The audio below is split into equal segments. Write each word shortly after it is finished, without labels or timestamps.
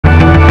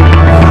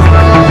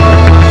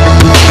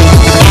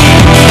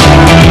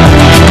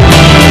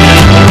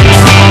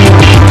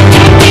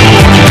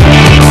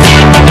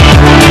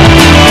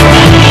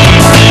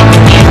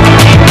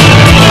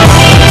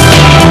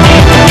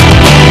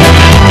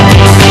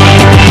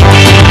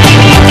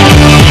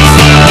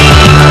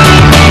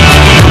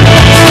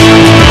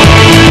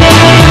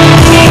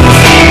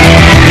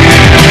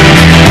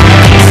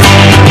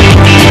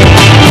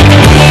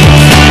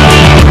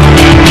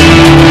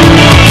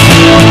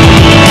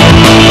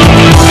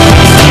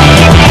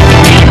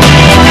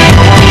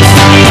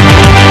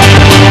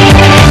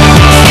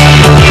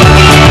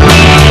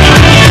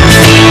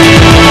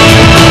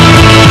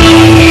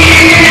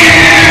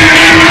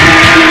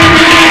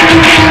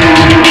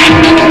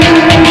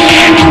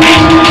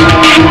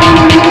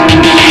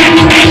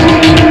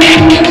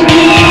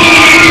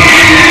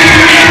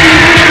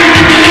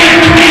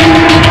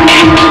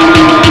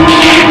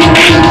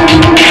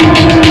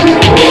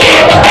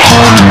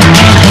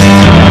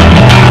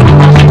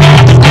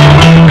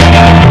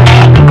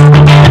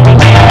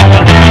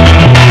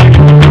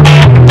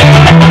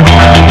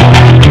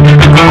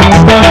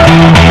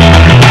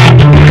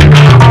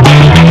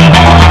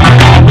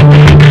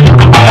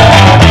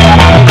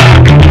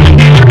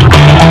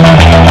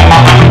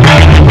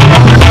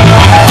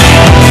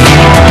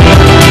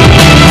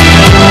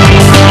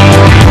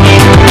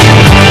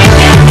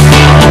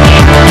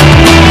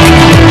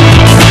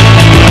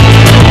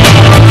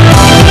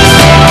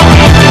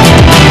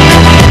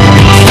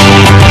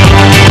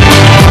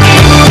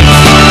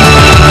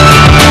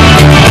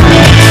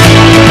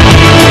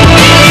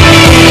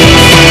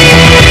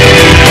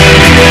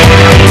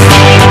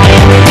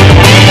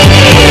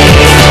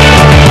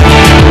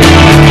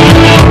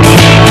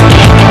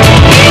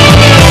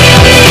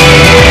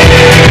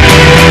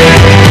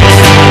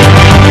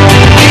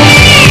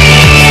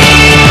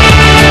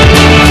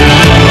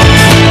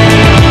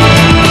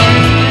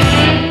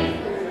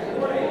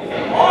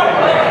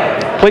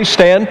please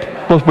stand.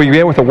 We'll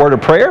begin with a word of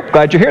prayer.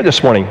 Glad you're here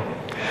this morning.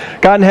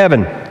 God in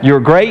heaven,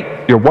 you're great,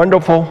 you're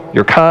wonderful,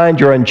 you're kind,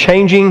 you're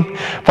unchanging.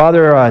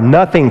 Father,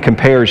 nothing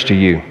compares to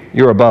you.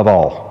 You're above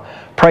all.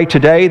 Pray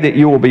today that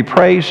you will be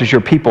praised as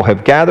your people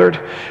have gathered.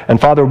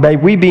 And Father, may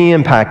we be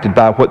impacted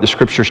by what the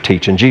Scriptures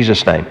teach. In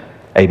Jesus' name,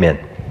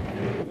 amen.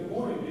 Good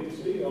morning. Good to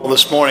see you all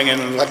this morning,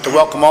 and I'd like to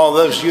welcome all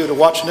those of you that are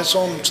watching this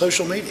on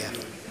social media.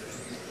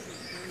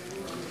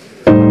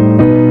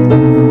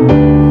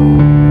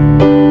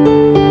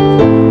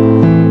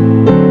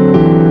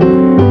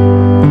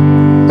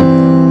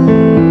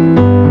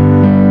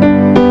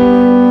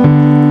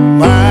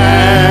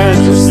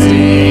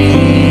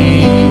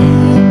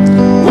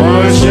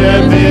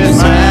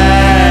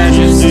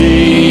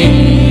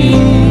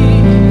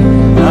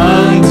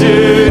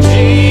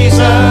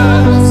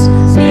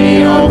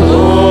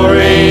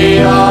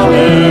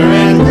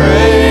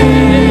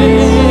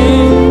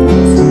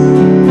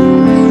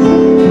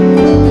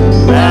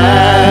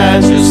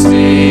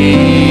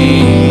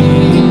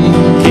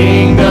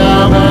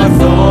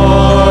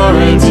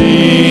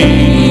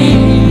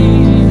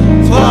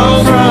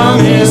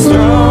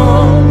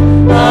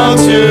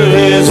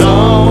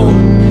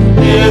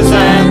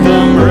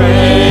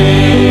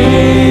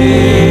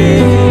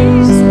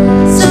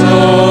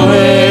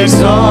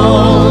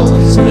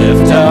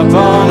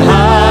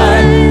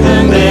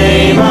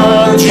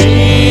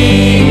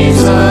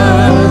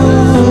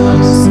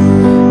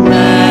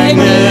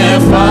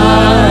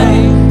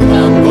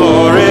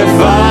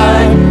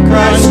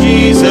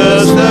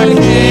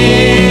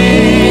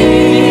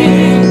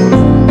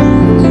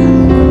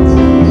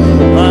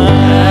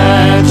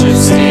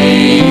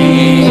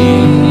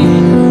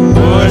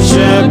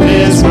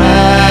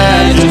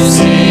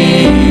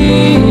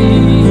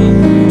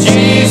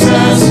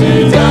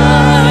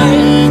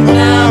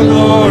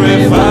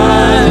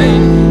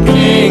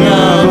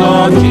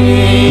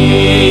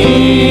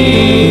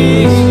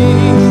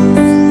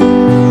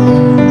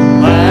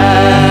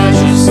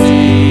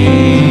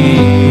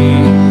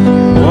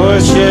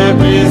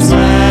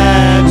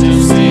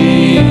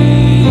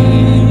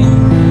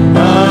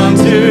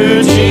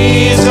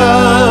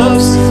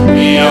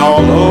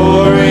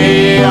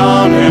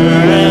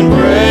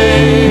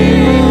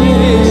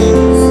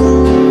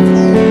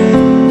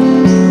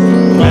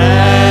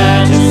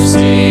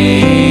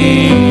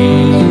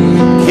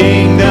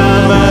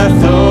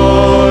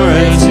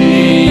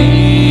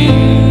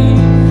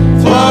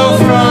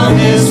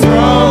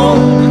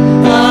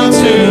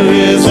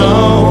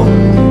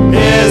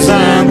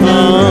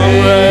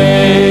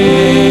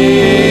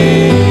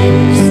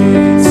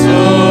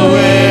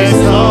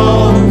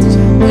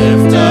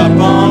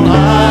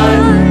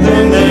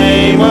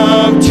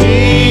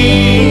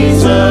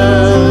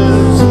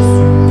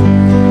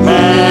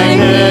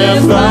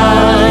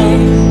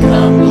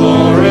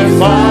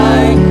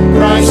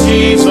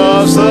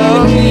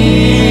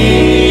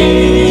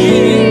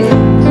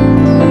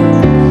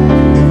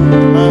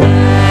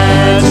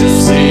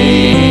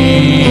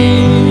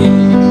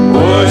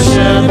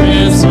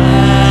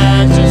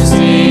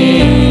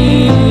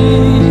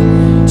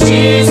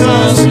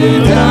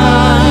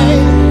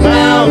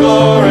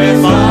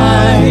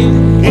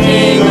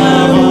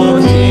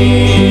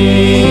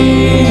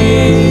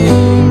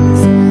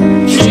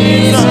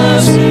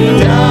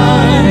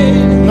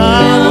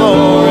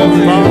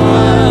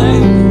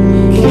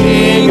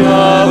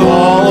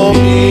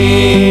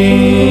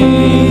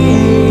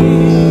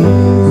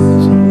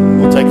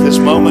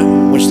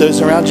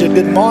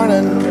 Good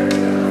morning.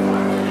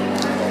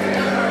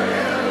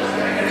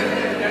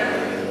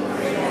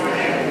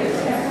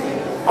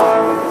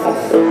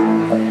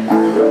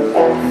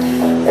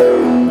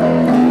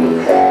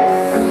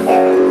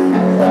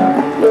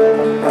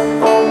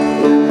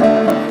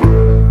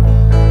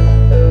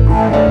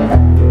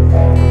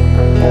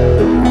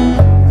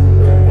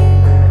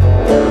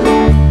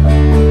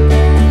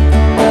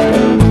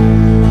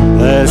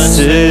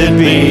 Blessed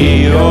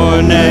be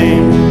your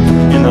name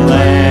in the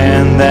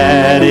land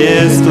that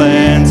is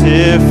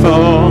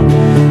plentiful,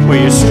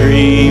 where your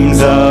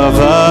streams of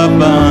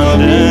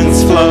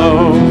abundance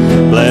flow.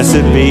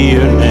 Blessed be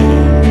your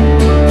name.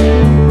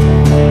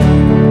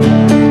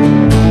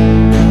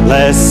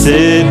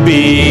 Blessed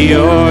be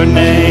your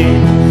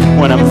name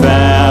when I'm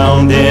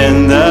found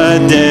in the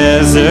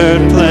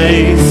desert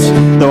place.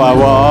 Though I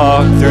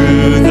walk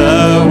through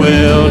the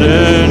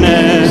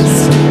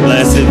wilderness,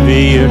 blessed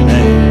be your name.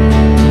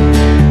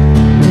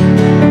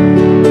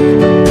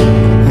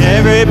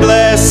 Every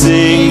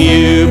blessing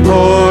you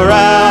pour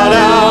out,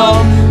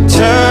 I'll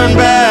turn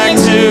back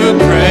to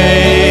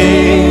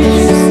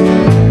praise.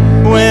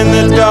 When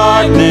the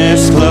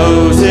darkness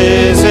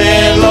closes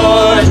in,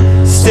 Lord,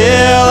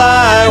 still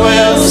I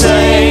will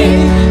say,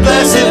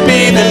 blessed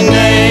be the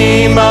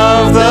name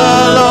of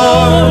the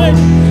Lord.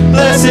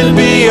 Blessed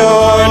be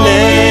your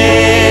name.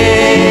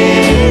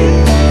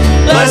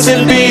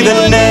 Blessed be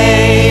the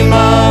name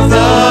of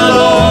the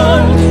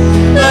Lord.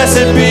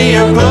 Blessed be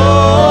your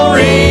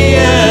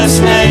glorious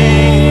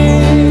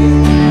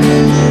name.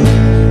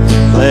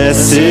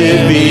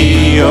 Blessed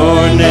be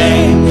your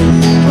name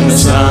when the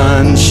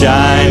sun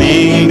shines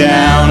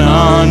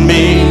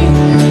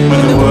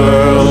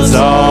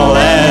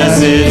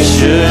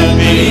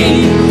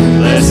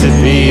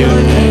be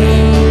your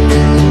name.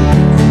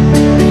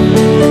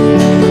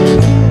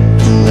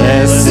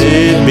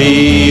 Blessed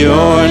be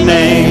your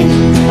name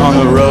on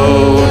the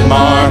road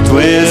marked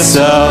with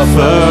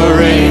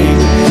suffering.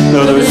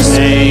 Though there's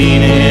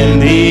pain in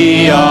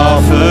the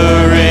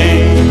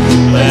offering,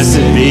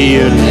 blessed be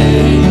your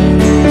name.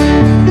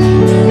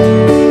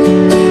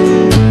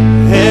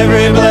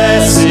 Every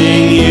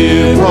blessing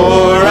you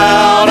pour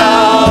out,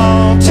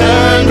 I'll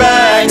turn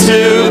back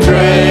to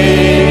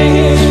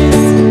praise.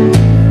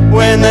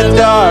 When the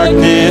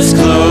darkness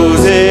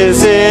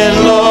closes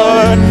in,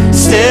 Lord,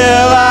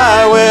 still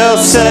I will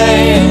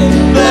say,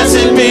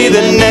 blessed be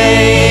the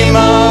name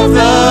of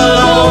the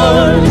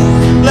Lord.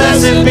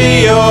 Blessed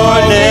be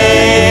your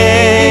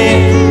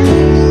name.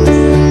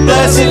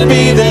 Blessed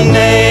be the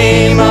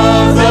name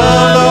of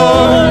the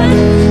Lord.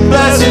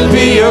 Blessed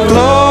be your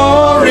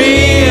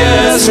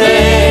glorious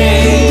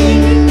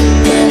name.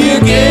 You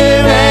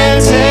give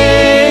and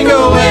take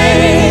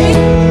away.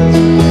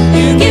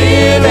 You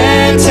give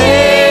and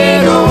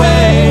take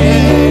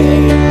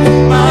away.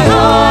 My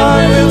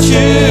heart will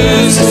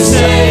choose to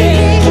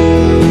say,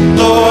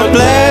 Lord,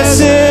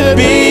 blessed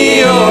be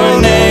your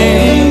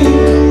name.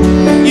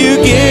 You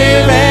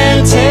give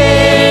and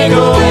take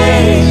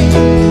away.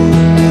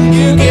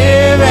 You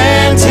give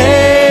and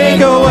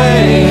take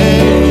away.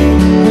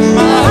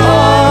 My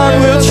heart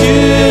will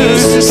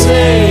choose to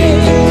say,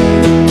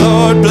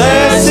 Lord,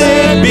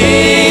 blessed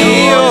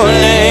be your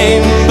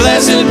name.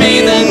 Blessed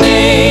be the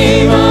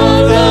name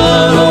of the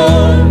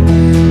Lord.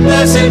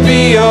 Blessed be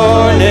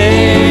your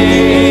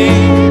name.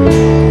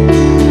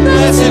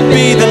 Blessed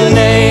be the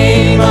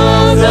name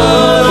of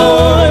the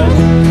Lord.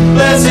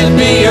 Blessed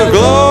be your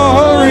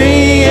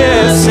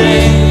glorious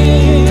name.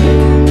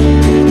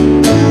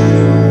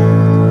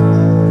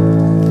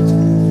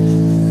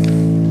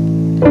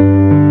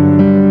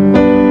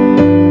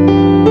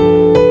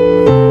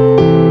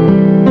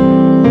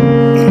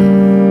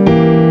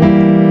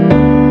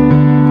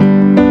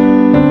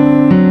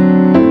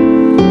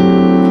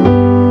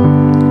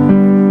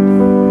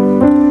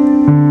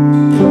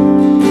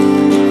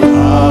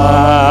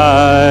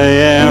 I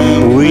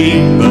am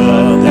weak,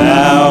 but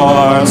thou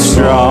art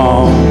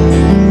strong.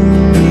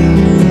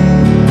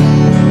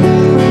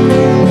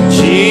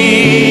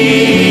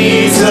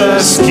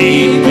 Jesus,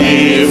 keep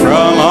me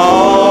from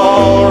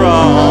all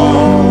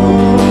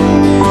wrong.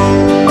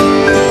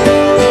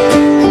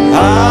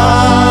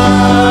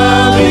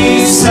 I'll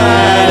be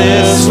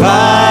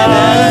satisfied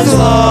as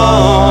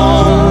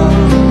long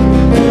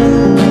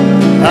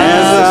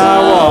as I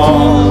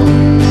walk.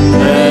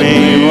 Let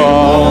me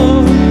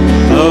walk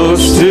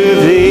close to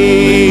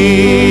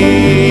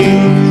thee.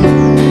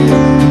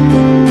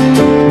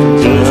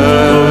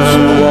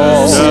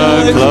 Just a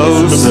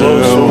closer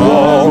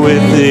walk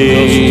with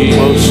thee.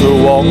 Closer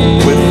walk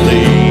with thee.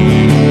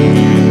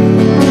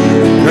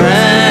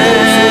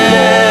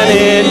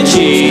 Granted,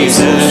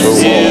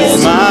 Jesus is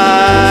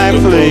my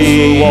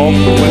plea. Walk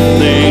with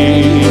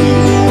thee.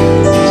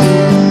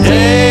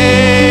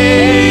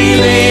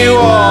 Daily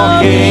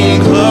walking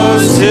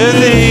close to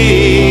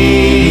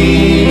thee.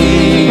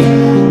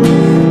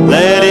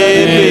 Let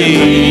it be,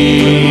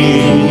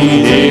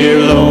 dear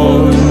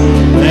Lord,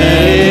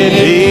 let it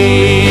be.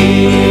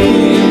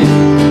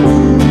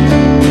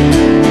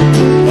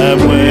 That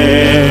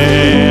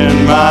when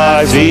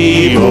my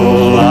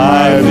feeble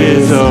life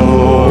is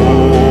old,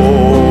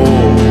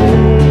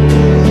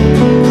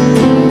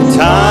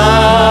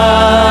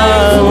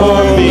 time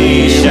for me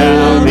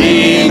shall be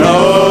no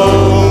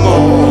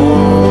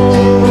more.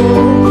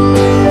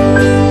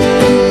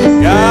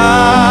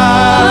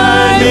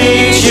 Guide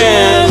me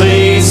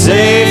gently,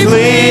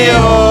 safely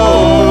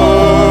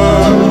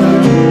o'er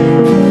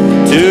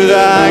to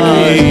thy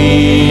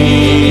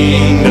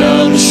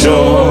kingdom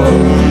shore,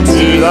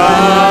 to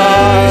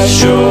thy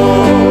shore.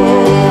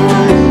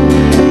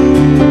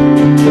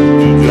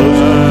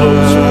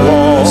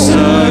 Just a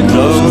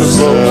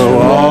closer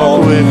walk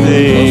with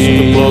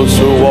thee.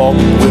 Closer walk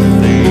with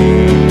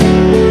thee.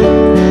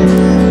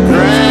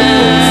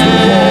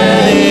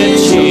 Granted,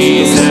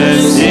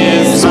 Jesus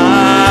is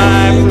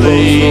my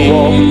plea.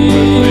 Walk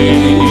with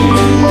thee.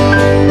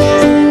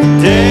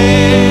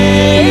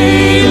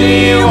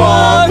 Daily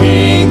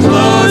walking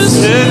close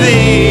to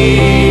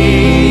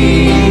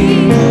thee.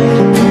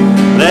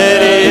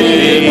 Let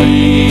it be,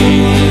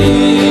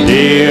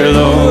 dear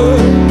Lord,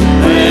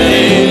 let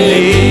it be.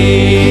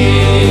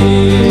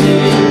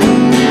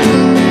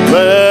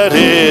 Let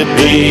it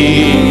be,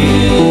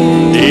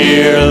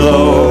 dear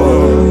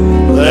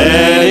Lord,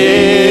 let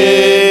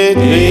it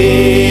be.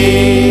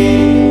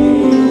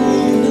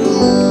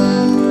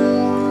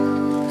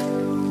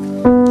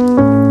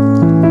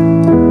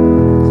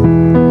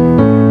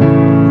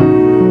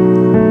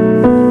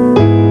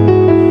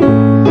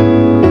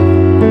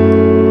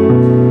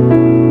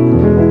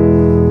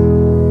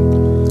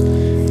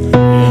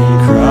 In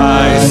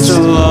Christ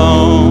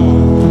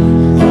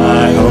alone,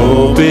 my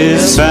hope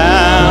is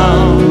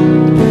found.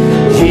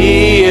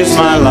 He is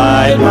my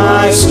light,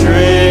 my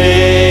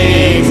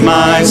strength,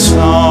 my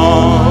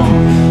song.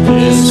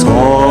 This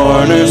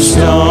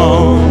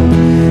cornerstone,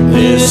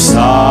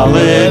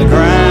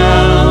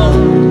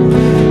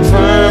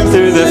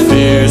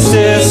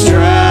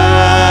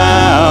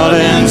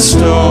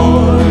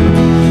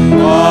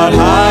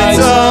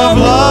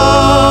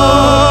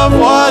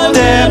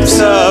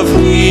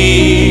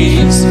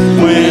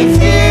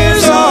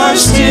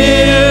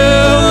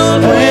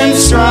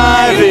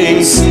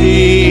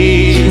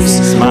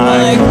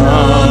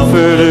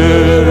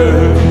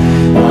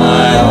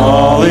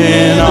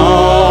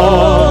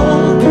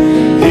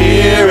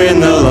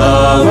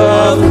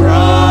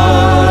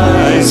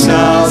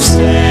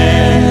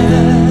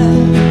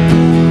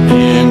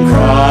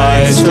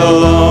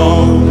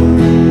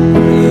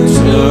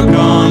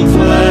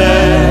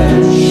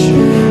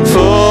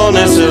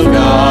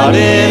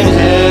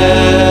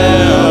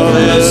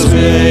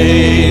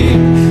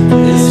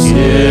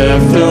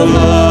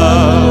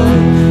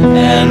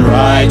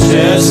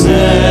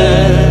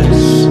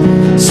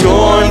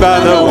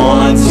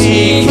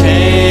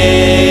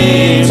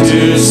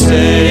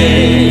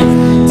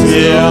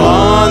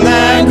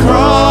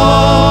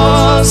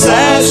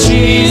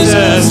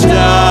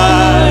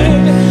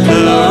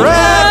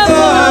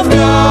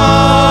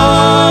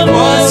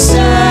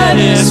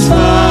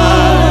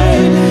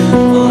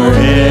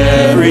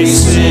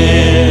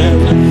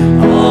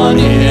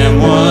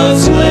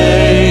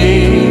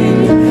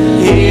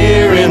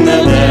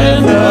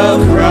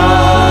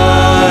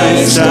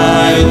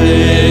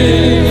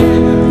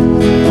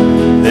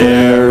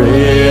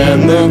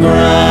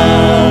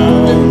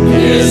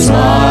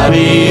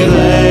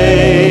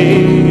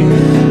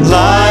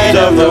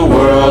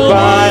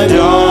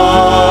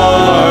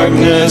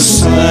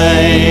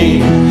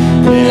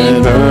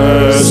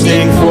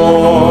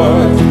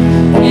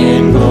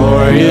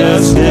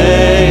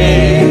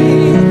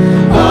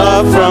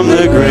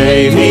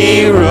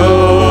 he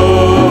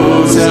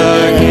rose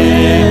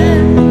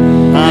again.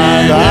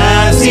 And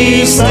as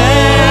he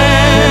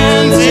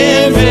stands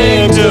in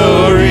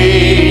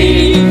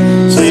victory,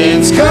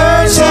 since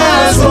curse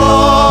has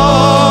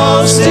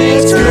lost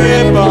its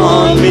grip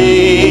on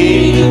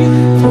me,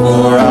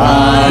 for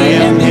I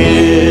am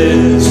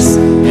his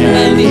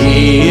and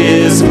he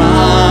is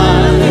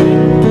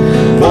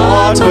mine,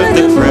 bought with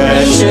the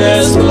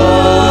precious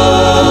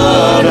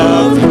blood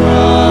of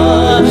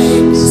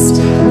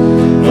Christ.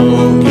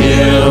 No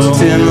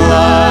guilt in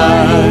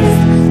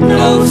life,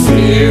 no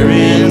fear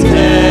in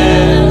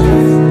death.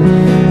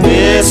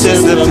 This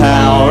is the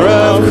power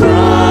of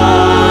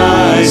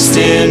Christ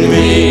in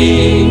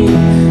me.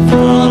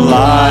 From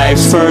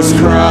life's first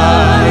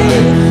cry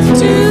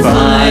to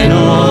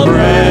final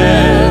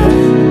breath,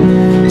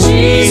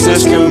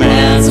 Jesus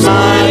commands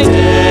my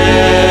destiny.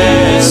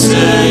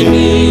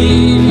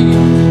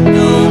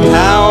 No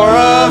power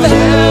of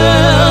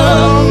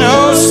hell,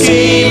 no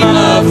scheme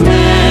of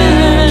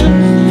man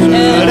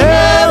could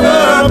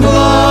ever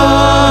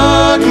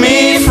pluck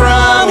me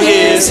from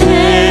his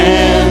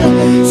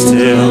hand.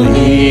 Still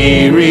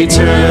he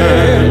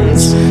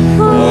returns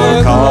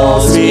or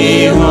calls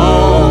me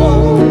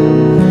home.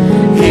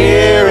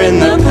 Here in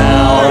the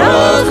power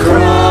of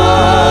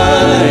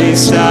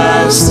Christ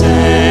I'll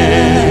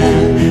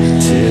stand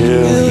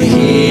till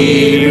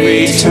he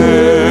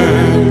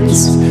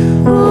returns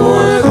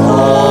or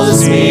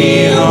calls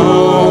me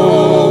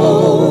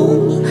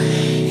home.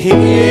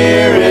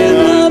 Here in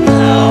the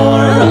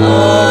power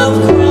of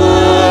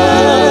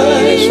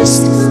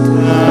Christ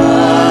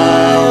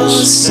I'll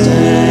stand.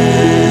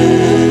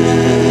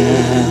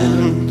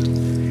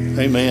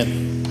 Amen.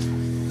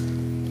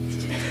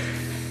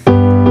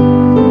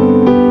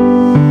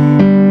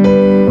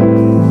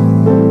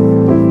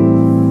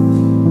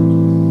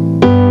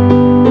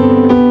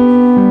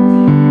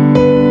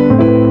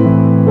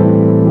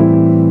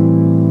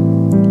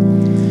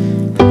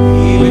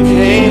 He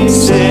became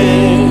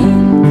sin,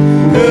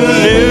 who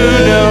knew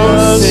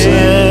no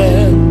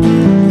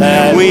sin,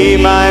 that we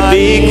might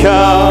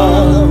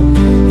become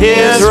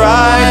his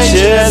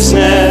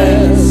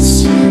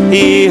righteousness.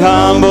 He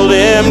humbled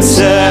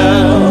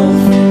himself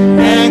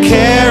and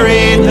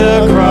carried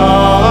the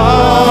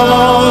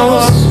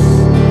cross.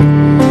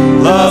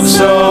 Love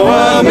so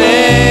amazing,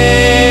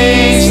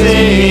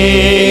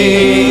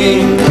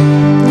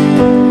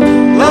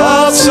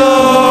 love so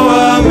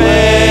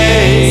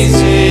amazing.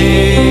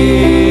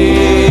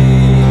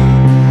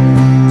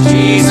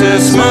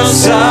 Jesus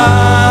Messiah,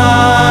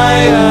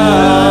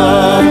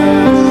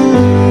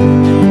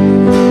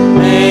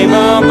 name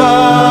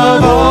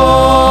above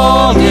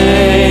all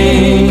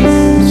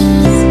names,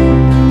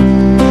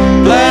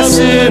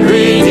 blessed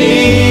Redeemer,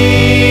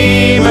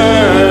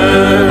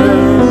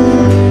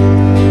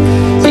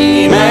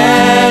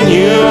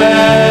 Emmanuel,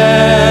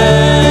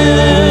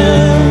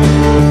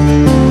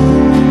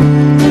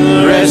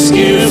 the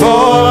rescue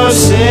for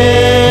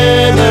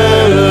sinners,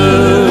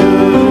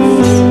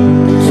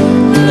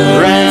 the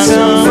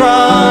ransom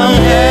from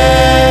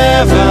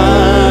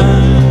heaven,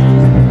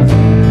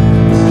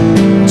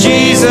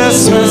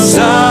 Jesus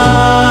Messiah,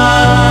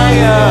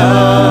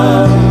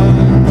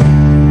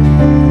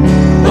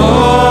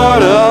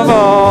 Lord of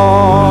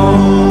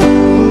all.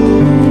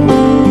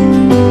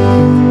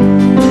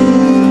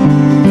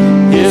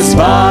 His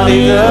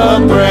body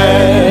the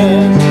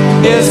bread,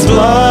 his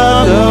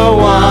blood the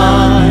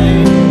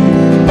wine,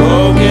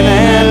 broken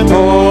and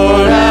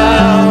poured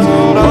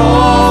out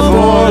all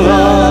for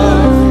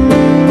love.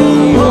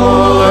 The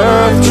whole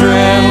earth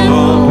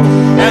trembled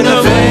and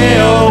the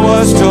veil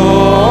was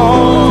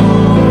torn.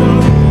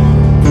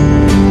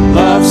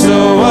 Love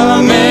so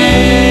amazing,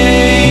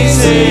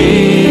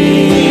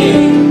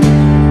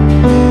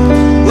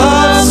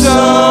 love so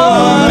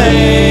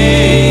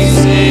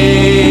amazing.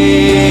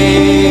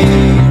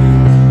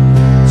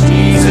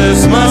 Jesus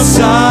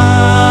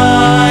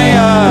Messiah,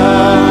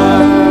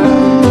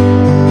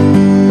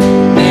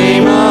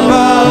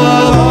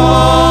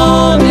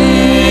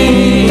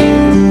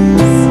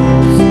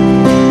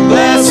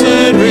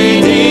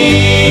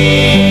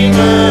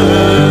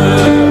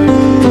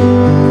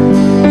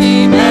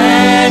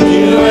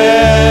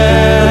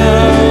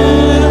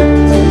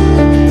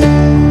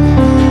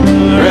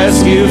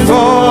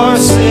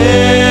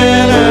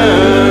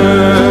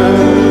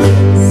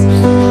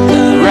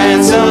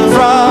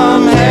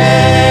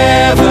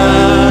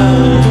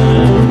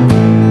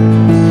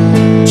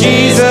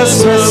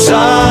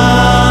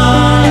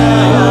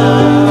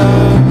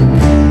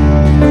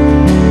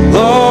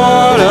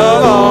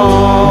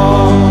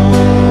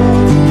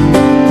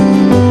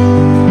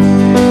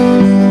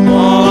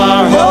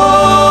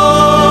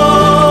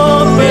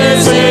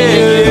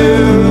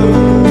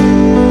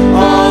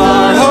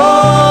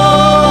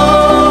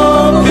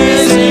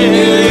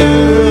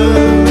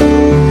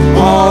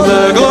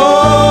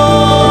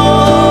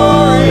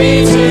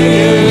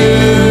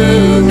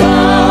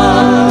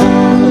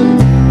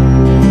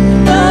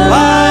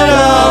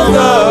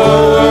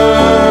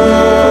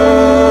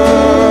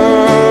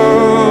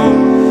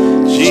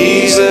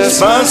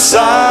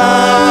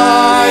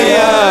 Messiah,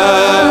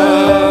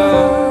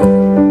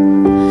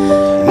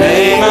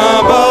 name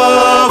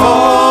above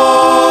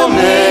all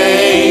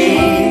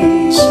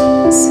names,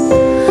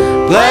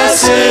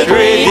 blessed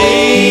Redeemer,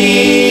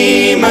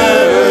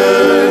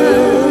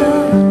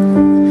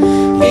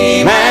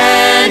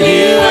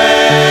 Emmanuel,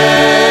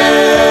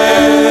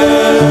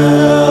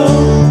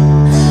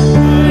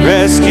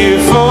 rescue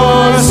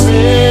for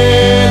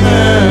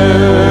sinners,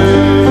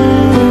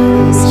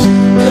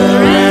 the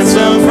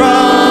ransom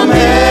from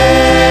heaven,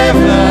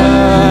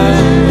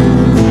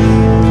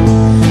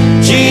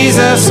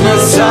 Jesus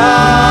Messiah,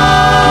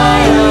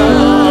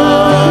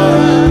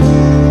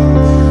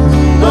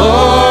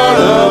 Lord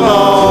of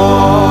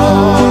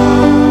all,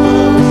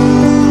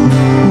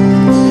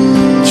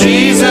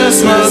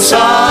 Jesus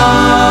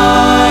Messiah,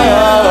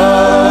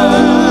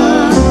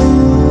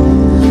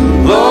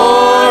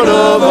 Lord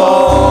of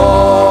all,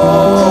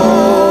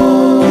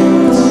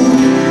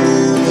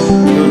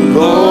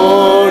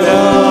 Lord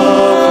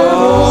of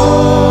all.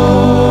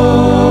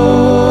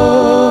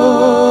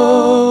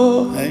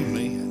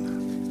 Amen.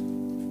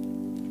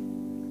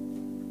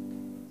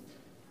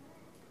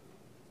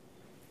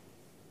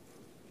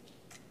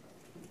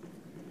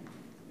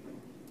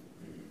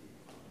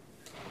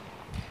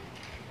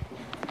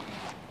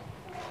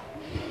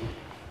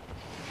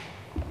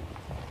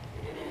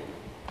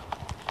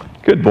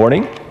 Good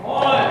morning.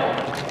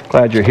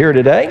 Glad you're here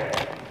today.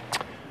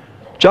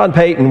 John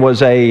Payton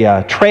was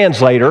a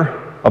translator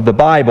of the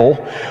Bible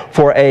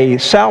for a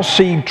South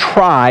Sea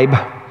tribe,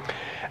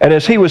 and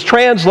as he was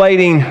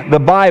translating the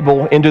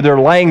Bible into their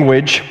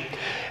language,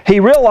 he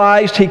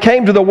realized he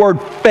came to the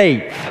word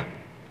faith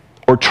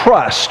or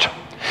trust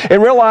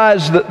and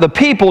realized that the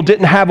people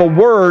didn't have a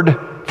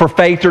word for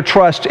faith or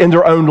trust in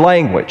their own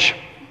language.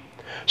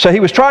 So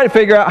he was trying to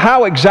figure out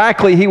how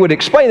exactly he would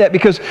explain that,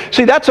 because,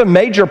 see, that's a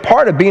major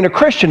part of being a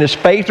Christian, is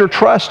faith or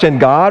trust in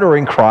God or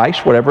in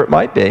Christ, whatever it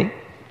might be.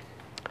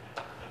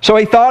 So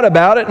he thought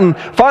about it, and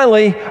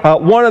finally,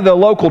 one of the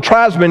local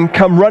tribesmen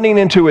come running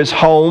into his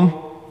home.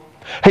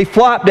 He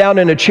flopped down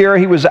in a chair.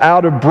 He was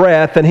out of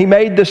breath, and he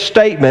made this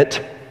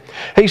statement.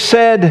 He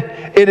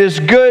said, "It is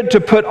good to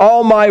put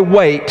all my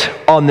weight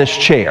on this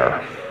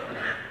chair."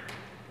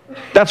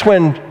 That's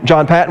when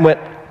John Patton went,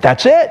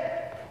 "That's it.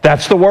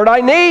 That's the word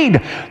I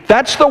need."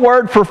 That's the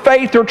word for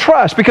faith or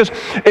trust. Because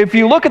if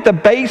you look at the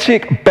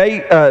basic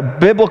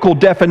biblical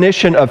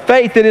definition of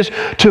faith, it is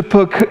to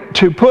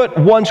put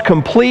one's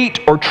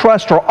complete or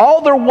trust or all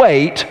their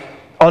weight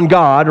on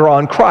God or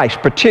on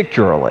Christ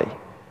particularly.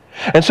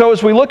 And so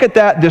as we look at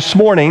that this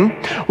morning,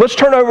 let's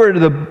turn over to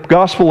the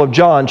Gospel of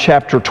John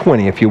chapter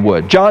 20, if you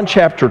would. John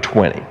chapter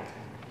 20.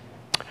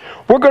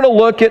 We're going to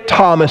look at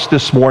Thomas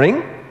this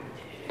morning.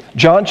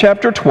 John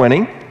chapter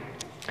 20.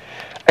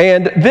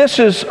 And this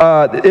is,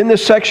 in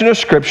this section of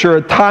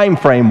Scripture, time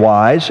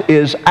frame-wise,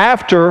 is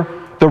after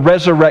the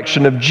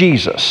resurrection of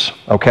Jesus,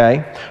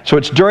 okay? So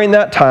it's during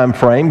that time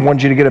frame. I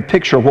wanted you to get a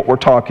picture of what we're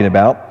talking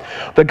about.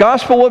 The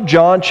Gospel of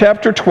John,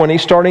 chapter 20,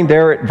 starting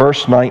there at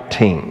verse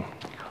 19.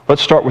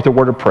 Let's start with a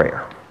word of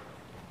prayer.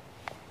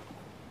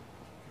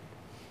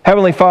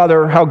 Heavenly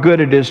Father, how good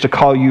it is to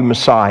call you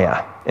Messiah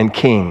and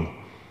King,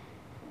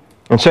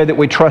 and say that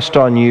we trust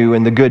on you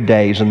in the good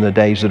days and the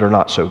days that are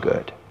not so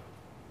good.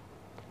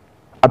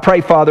 I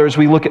pray, Father, as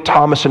we look at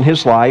Thomas and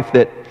his life,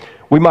 that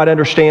we might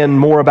understand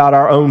more about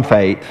our own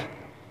faith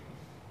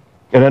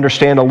and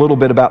understand a little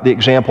bit about the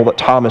example that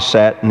Thomas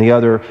set and the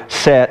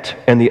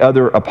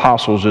other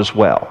apostles as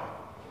well.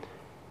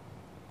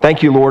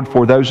 Thank you, Lord,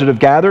 for those that have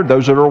gathered,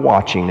 those that are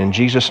watching. In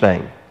Jesus'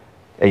 name,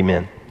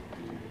 amen.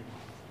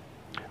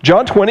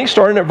 John 20,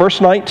 starting at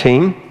verse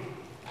 19.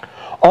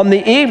 On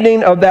the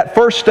evening of that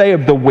first day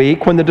of the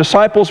week, when the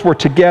disciples were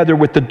together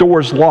with the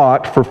doors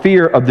locked for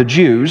fear of the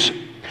Jews,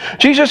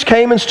 Jesus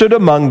came and stood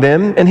among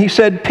them, and he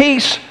said,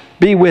 "Peace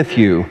be with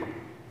you."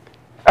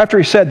 After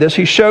he said this,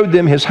 he showed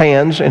them his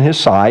hands and his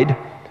side.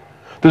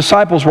 The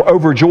disciples were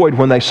overjoyed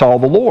when they saw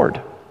the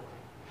Lord.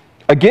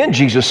 Again,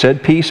 Jesus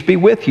said, "Peace be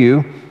with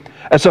you.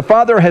 As the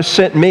Father has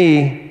sent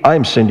me, I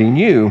am sending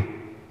you."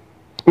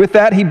 With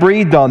that, he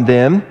breathed on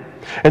them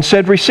and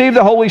said, "Receive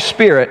the Holy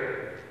Spirit.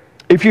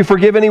 If you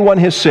forgive anyone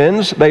his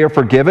sins, they are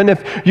forgiven.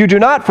 If you do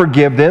not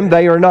forgive them,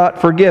 they are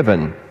not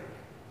forgiven."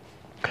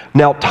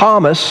 Now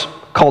Thomas,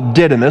 called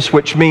Didymus,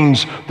 which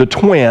means the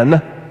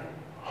twin,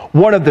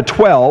 one of the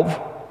 12,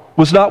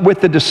 was not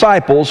with the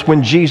disciples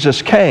when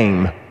Jesus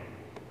came.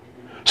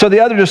 So the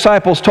other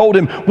disciples told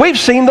him, "We've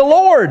seen the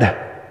Lord."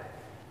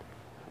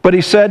 But he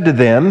said to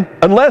them,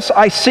 "Unless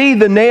I see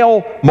the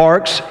nail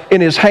marks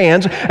in his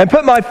hands, and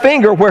put my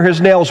finger where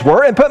his nails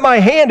were, and put my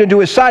hand into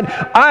his side,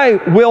 I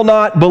will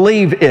not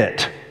believe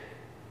it."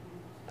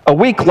 A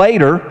week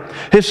later,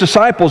 his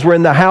disciples were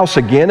in the house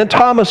again, and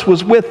Thomas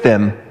was with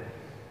them.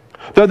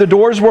 Though the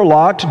doors were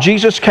locked,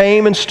 Jesus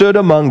came and stood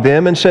among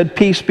them and said,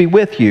 "Peace be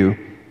with you."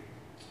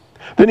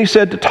 Then he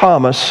said to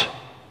Thomas,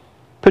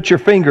 "Put your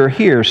finger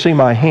here, see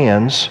my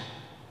hands.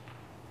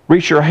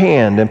 Reach your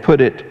hand and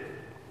put it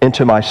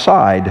into my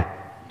side.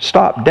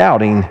 Stop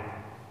doubting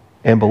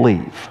and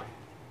believe."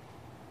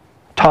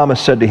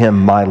 Thomas said to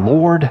him, "My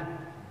Lord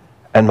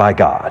and my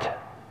God."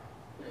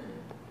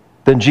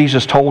 Then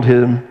Jesus told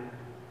him,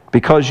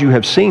 "Because you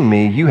have seen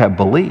me, you have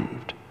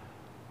believed.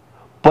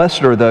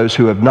 Blessed are those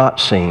who have not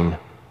seen,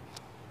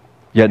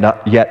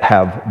 yet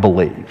have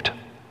believed."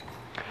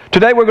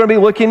 Today we're going to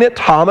be looking at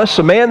Thomas,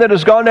 a man that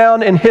has gone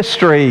down in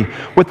history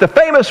with the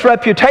famous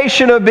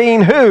reputation of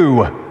being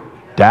who?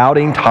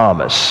 Doubting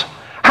Thomas.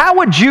 How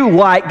would you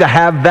like to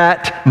have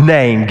that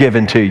name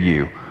given to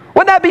you?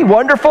 Wouldn't that be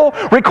wonderful?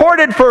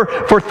 Recorded for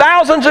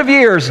thousands of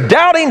years,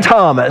 Doubting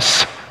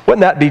Thomas.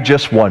 Wouldn't that be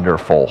just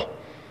wonderful?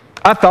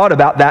 I've thought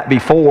about that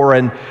before,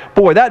 and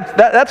boy,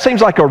 that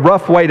seems like a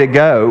rough way to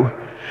go.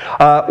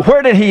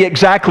 Where did he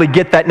exactly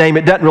get that name?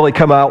 It doesn't really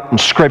come out in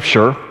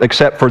Scripture,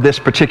 except for this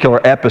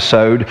particular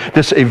episode,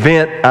 this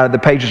event out of the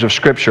pages of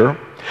Scripture.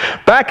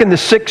 Back in the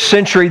 6th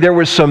century, there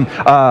was some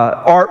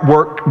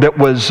artwork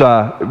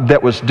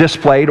that was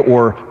displayed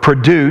or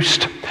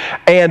produced,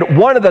 and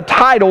one of the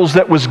titles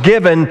that was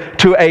given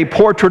to a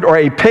portrait or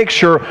a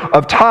picture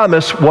of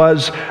Thomas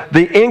was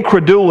the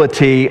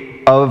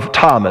incredulity of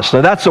Thomas.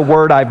 Now that's a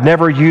word I've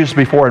never used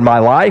before in my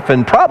life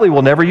and probably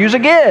will never use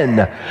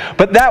again.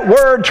 But that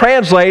word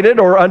translated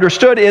or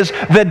understood is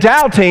the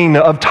doubting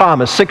of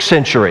Thomas, 6th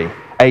century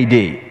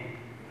AD.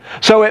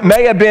 So it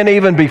may have been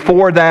even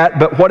before that,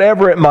 but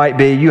whatever it might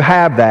be, you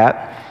have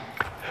that.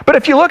 But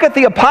if you look at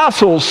the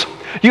apostles,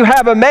 you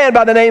have a man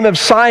by the name of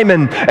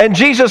Simon, and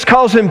Jesus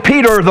calls him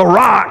Peter the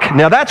Rock.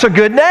 Now that's a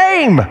good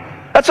name.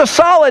 That's a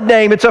solid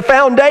name. It's a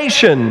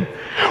foundation.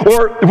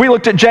 Or we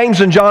looked at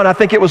James and John, I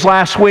think it was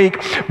last week,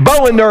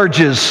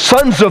 Boanerges,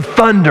 sons of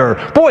thunder.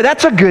 Boy,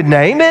 that's a good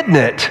name, isn't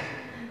it?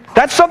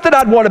 That's something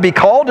I'd want to be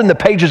called in the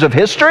pages of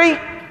history.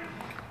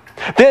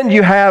 Then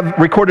you have,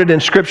 recorded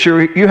in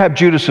Scripture, you have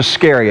Judas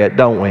Iscariot,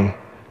 don't we?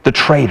 The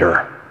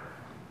traitor.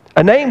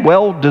 A name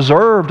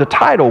well-deserved, a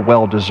title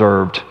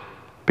well-deserved,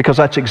 because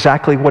that's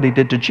exactly what he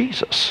did to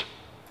Jesus.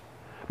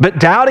 But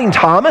doubting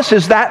Thomas,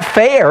 is that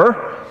fair?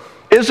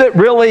 Is it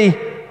really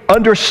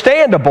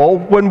understandable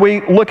when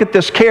we look at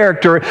this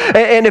character?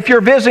 And if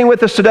you're visiting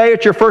with us today,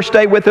 it's your first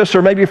day with us,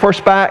 or maybe your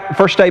first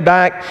day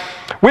back,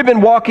 we've been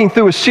walking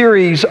through a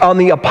series on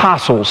the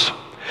apostles.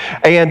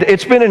 And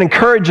it's been an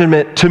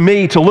encouragement to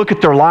me to look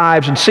at their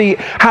lives and see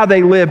how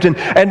they lived.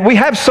 And we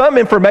have some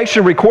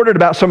information recorded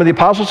about some of the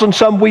apostles and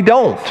some we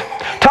don't.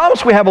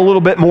 Thomas we have a little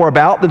bit more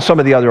about than some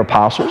of the other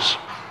apostles.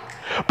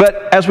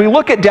 But as we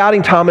look at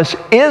doubting Thomas,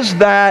 is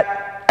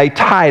that a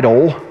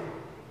title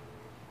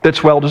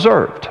that's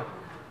well-deserved?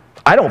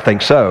 I don't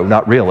think so,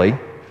 not really.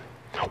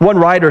 One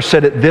writer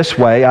said it this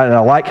way, and I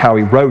like how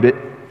he wrote it.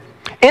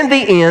 In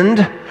the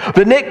end,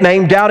 the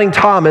nickname Doubting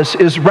Thomas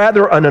is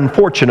rather an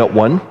unfortunate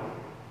one.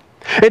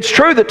 It's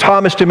true that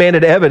Thomas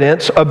demanded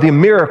evidence of the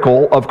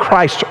miracle of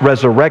Christ's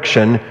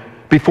resurrection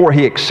before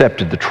he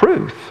accepted the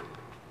truth.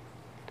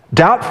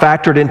 Doubt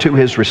factored into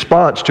his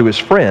response to his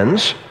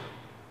friends,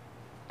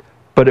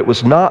 but it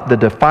was not the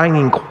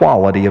defining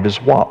quality of his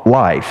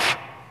life.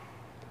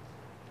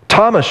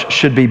 Thomas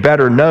should be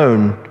better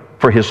known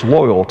for his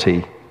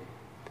loyalty,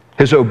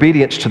 his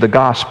obedience to the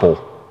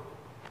gospel,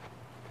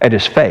 and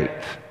his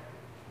faith.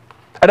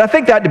 And I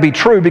think that to be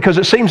true because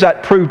it seems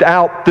that proved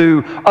out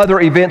through other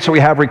events that we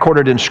have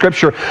recorded in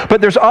Scripture. But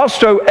there's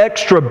also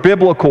extra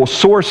biblical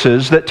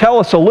sources that tell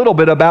us a little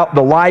bit about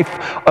the life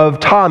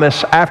of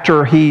Thomas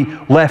after he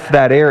left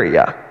that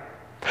area.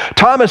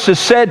 Thomas is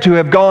said to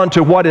have gone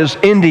to what is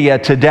India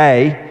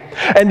today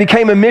and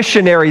became a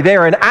missionary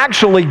there and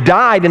actually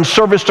died in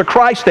service to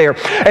Christ there.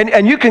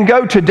 And you can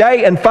go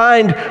today and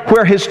find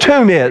where his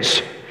tomb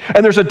is.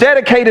 And there's a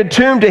dedicated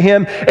tomb to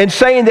him and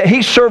saying that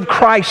he served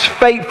Christ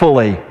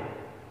faithfully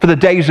for the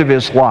days of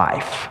his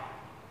life.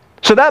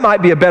 So that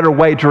might be a better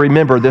way to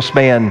remember this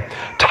man,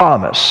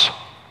 Thomas.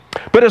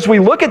 But as we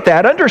look at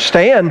that,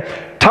 understand,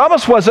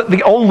 Thomas wasn't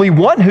the only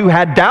one who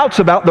had doubts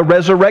about the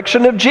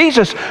resurrection of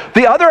Jesus.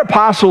 The other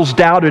apostles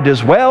doubted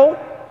as well.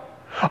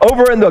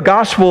 Over in the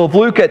Gospel of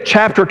Luke at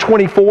chapter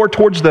 24,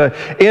 towards the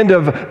end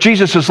of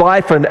Jesus'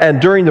 life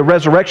and during the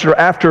resurrection or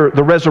after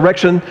the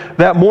resurrection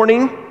that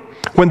morning,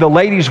 when the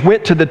ladies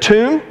went to the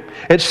tomb,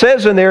 it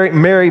says in there,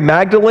 Mary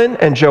Magdalene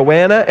and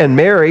Joanna and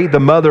Mary,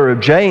 the mother of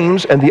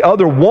James, and the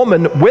other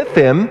woman with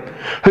them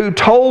who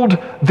told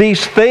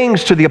these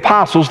things to the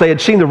apostles. They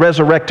had seen the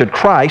resurrected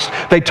Christ.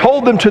 They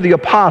told them to the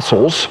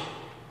apostles,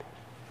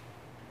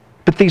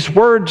 but these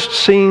words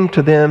seemed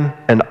to them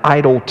an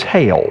idle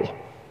tale,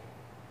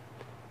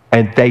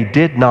 and they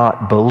did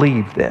not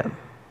believe them.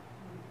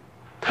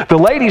 The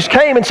ladies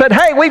came and said,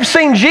 "Hey, we've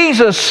seen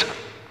Jesus."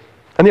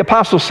 And the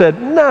apostles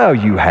said, "No,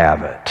 you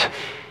haven't."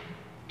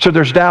 So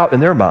there's doubt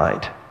in their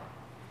mind.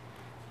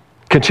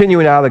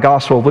 Continuing out of the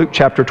Gospel of Luke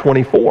chapter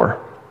 24.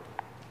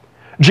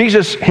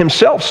 Jesus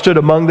himself stood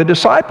among the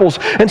disciples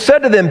and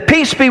said to them,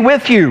 "Peace be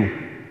with you."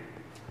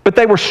 But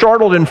they were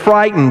startled and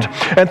frightened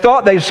and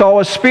thought they saw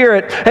a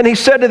spirit. And he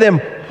said to them,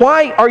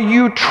 "Why are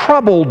you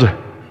troubled?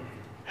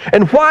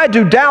 And why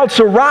do doubts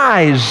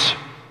arise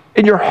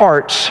in your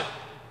hearts?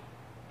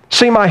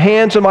 See my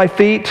hands and my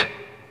feet,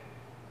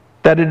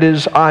 that it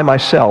is I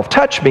myself.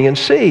 Touch me and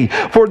see,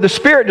 for the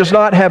Spirit does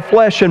not have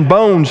flesh and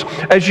bones,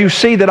 as you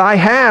see that I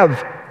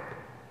have."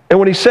 And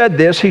when he said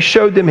this, he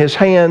showed them his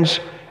hands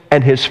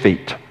and his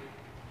feet.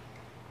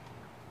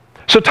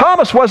 So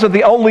Thomas wasn't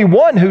the only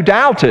one who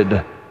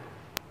doubted.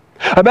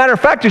 A matter of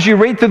fact, as you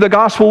read through the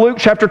Gospel of Luke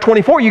chapter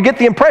 24, you get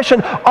the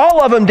impression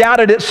all of them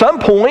doubted at some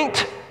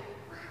point.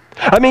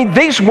 I mean,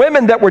 these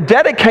women that were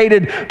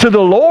dedicated to the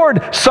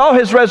Lord saw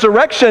his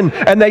resurrection,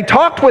 and they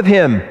talked with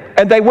him,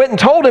 and they went and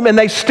told him, and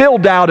they still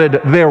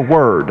doubted their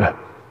word.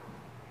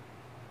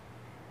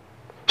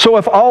 So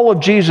if all of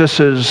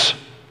Jesus'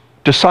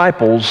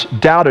 disciples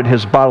doubted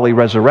his bodily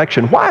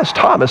resurrection, why is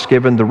Thomas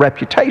given the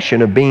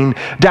reputation of being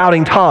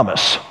Doubting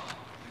Thomas?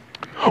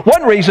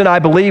 One reason, I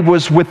believe,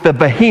 was with the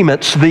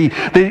vehemence, the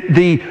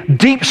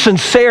deep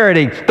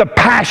sincerity, the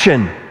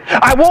passion.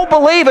 I won't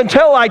believe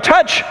until I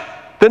touch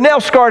the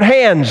nail-scarred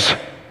hands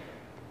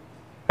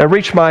and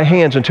reach my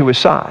hands into his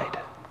side.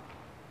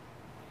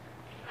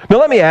 Now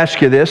let me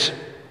ask you this.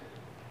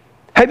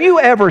 Have you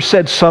ever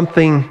said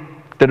something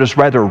that is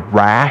rather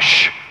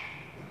rash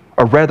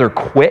or rather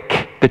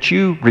quick that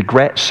you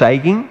regret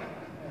saying?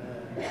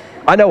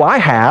 I know I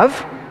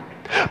have.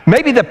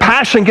 Maybe the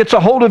passion gets a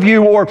hold of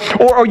you,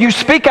 or you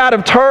speak out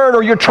of turn,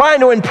 or you're trying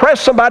to impress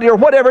somebody, or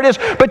whatever it is,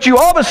 but you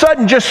all of a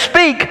sudden just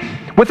speak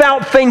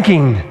without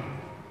thinking.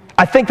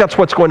 I think that's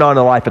what's going on in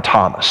the life of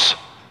Thomas.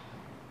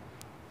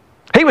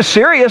 He was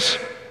serious,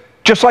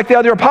 just like the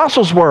other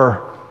apostles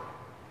were.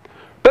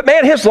 But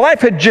man, his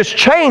life had just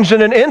changed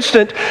in an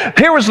instant.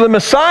 Here was the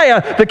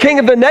Messiah, the King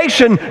of the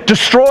nation,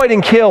 destroyed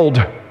and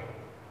killed.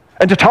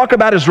 And to talk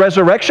about his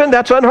resurrection,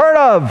 that's unheard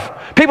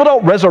of. People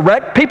don't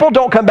resurrect. People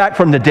don't come back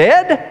from the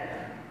dead.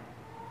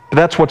 But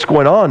that's what's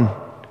going on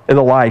in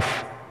the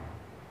life.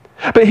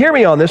 But hear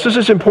me on this. This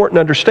is important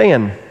to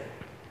understand.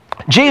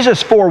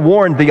 Jesus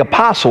forewarned the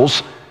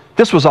apostles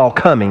this was all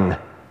coming.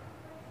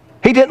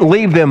 He didn't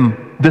leave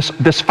them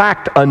this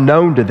fact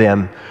unknown to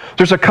them.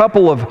 There's a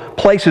couple of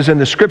places in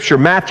the Scripture,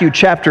 Matthew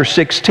chapter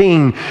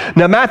 16.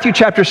 Now, Matthew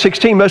chapter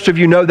 16, most of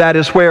you know that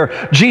is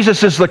where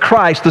Jesus is the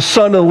Christ, the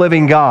Son of the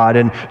living God.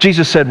 And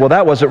Jesus said, well,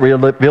 that wasn't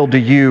revealed to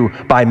you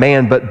by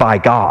man, but by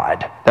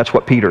God. That's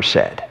what Peter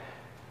said.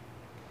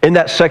 In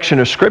that section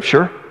of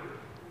Scripture,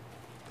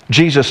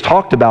 Jesus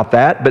talked about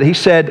that, but he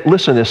said,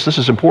 listen to this, this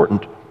is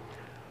important.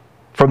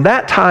 From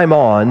that time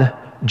on,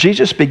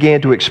 Jesus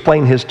began to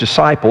explain his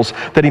disciples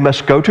that he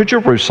must go to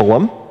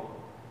Jerusalem,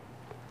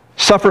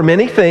 suffer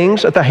many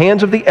things at the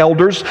hands of the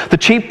elders, the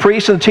chief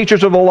priests, and the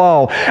teachers of the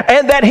law,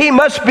 and that he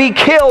must be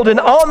killed and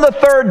on the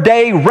third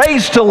day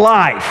raised to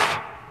life.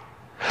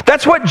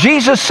 That's what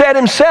Jesus said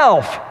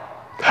himself.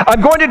 I'm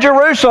going to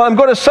Jerusalem, I'm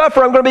going to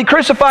suffer, I'm going to be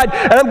crucified,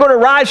 and I'm going to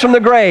rise from the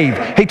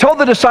grave. He told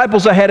the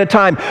disciples ahead of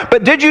time.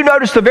 But did you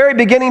notice the very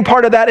beginning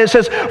part of that? It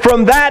says,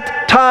 from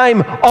that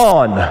time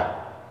on.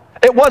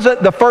 It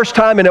wasn't the first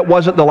time and it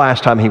wasn't the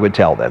last time he would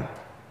tell them.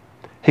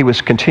 He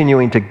was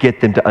continuing to get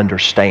them to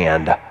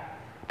understand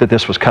that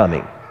this was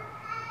coming.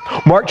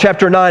 Mark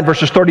chapter 9,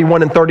 verses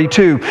 31 and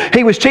 32.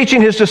 He was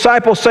teaching his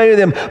disciples, saying to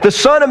them, the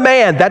Son of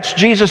Man, that's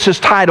Jesus'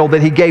 title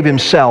that he gave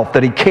himself,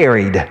 that he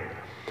carried.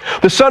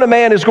 The Son of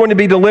Man is going to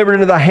be delivered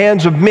into the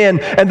hands of men,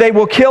 and they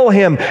will kill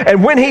him.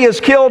 And when he is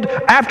killed,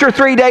 after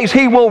 3 days,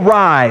 he will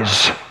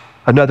rise.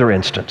 Another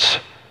instance.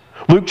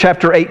 Luke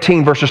chapter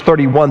 18, verses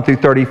 31 through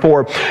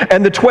 34.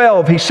 And the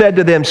 12, he said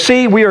to them,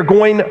 see, we are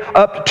going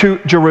up to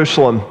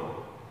Jerusalem,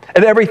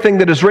 and everything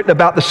that is written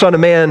about the Son of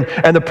Man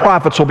and the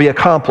prophets will be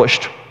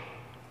accomplished.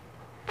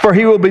 For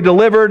he will be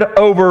delivered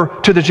over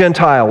to the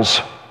Gentiles.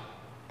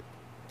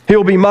 He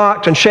will be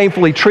mocked and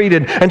shamefully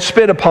treated and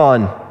spit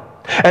upon.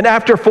 And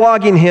after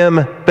flogging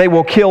him, they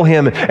will kill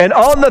him. And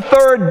on the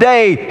third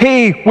day,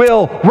 he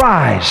will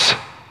rise.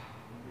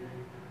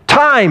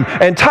 Time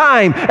and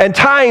time and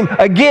time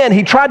again,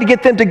 he tried to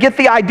get them to get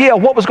the idea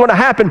of what was going to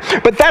happen.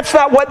 But that's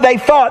not what they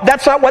thought.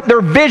 That's not what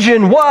their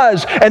vision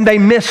was, and they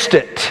missed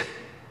it.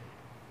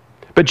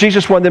 But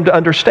Jesus wanted them to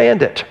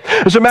understand it.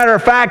 As a matter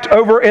of fact,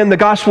 over in the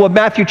Gospel of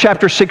Matthew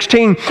chapter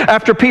 16,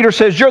 after Peter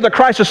says, you're the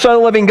Christ, the Son of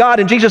the living God,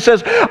 and Jesus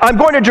says, I'm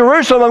going to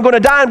Jerusalem, I'm going to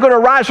die, I'm going to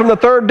rise from the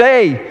third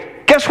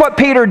day. Guess what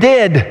Peter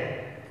did?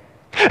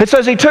 It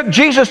says he took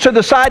Jesus to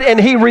the side and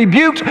he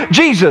rebuked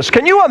Jesus.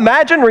 Can you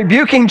imagine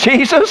rebuking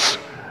Jesus?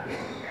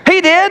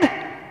 He did.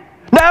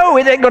 No,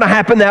 it ain't going to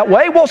happen that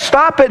way. We'll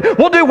stop it.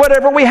 We'll do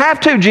whatever we have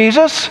to,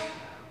 Jesus.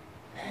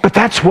 But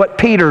that's what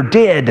Peter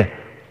did.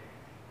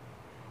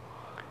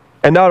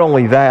 And not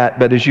only that,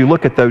 but as you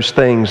look at those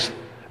things,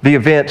 the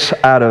events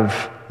out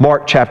of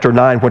Mark chapter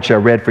 9, which I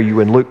read for you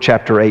in Luke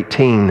chapter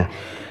 18,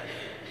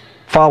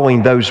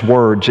 following those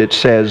words, it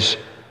says,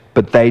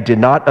 but they did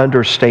not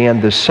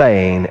understand the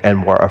saying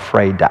and were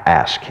afraid to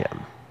ask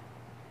him.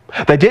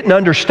 They didn't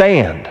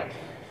understand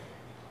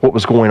what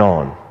was going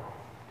on.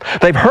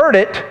 They've heard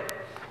it,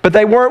 but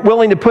they weren't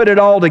willing to put it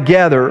all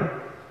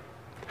together.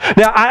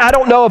 Now, I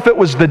don't know if it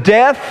was the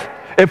death,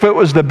 if it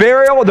was the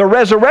burial or the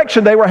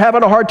resurrection they were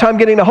having a hard time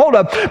getting a hold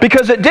of,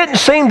 because it didn't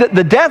seem that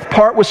the death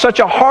part was such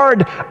a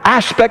hard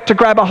aspect to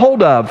grab a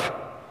hold of.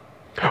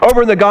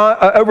 Over in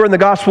the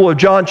Gospel of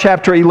John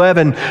chapter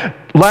 11,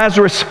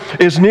 Lazarus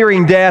is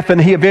nearing death and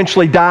he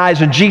eventually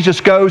dies, and Jesus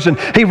goes and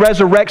he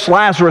resurrects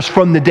Lazarus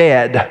from the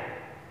dead.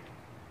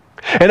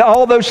 And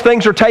all those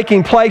things are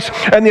taking place,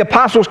 and the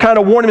apostles kind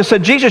of warned him and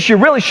said, Jesus, you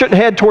really shouldn't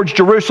head towards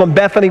Jerusalem.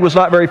 Bethany was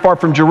not very far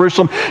from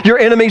Jerusalem. Your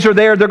enemies are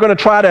there. They're going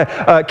to try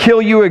to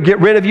kill you or get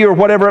rid of you or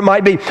whatever it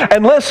might be.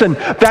 And listen,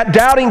 that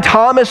doubting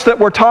Thomas that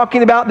we're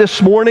talking about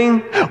this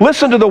morning,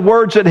 listen to the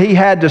words that he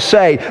had to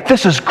say.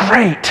 This is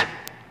great.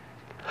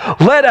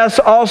 Let us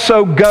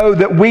also go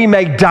that we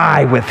may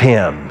die with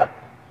him.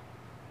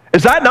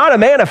 Is that not a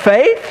man of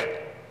faith?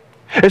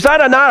 Is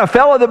that not a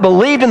fellow that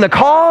believed in the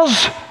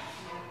cause?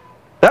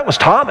 That was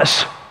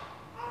Thomas.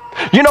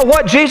 You know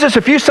what, Jesus,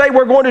 if you say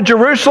we're going to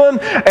Jerusalem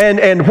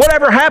and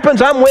whatever happens,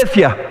 I'm with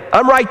you.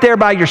 I'm right there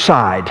by your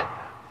side.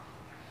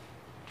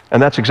 And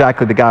that's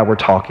exactly the guy we're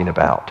talking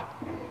about.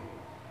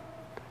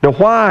 Now,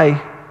 why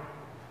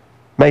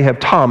may have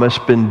Thomas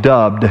been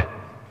dubbed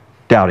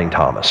Doubting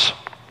Thomas?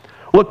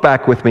 Look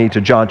back with me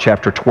to John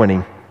chapter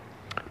 20,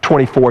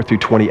 24 through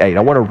 28.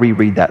 I want to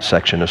reread that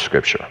section of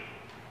Scripture.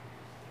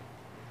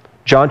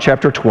 John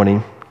chapter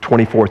 20,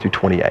 24 through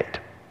 28.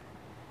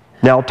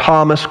 Now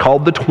Thomas,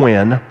 called the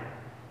twin,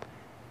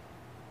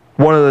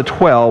 one of the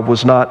 12,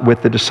 was not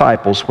with the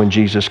disciples when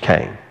Jesus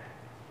came.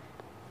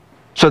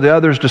 So the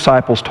other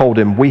disciples told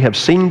him, we have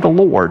seen the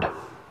Lord.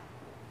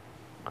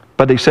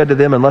 But he said to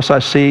them, unless I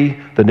see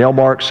the nail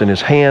marks in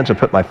his hands and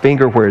put my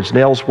finger where his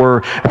nails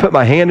were and put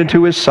my hand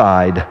into his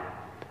side,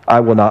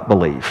 I will not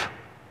believe.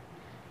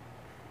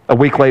 A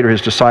week later,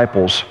 his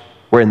disciples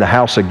were in the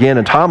house again,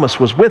 and Thomas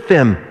was with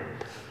them.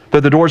 Though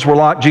the doors were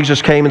locked,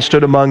 Jesus came and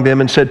stood among them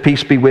and said,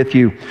 peace be with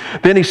you.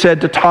 Then he said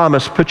to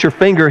Thomas, put your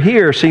finger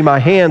here, see my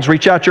hands,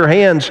 reach out your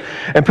hands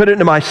and put it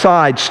into my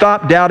side.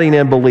 Stop doubting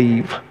and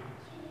believe.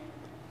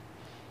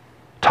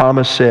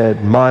 Thomas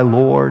said, my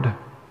Lord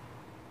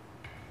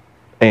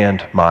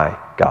and my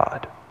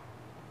God.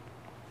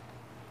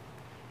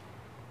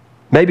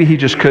 Maybe he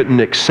just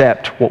couldn't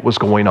accept what was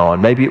going on.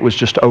 Maybe it was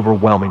just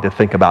overwhelming to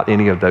think about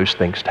any of those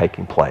things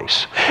taking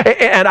place.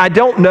 And I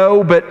don't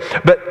know, but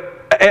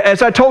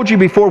as I told you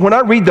before, when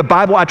I read the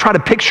Bible, I try to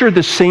picture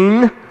the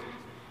scene.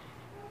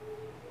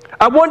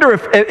 I wonder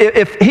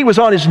if he was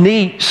on his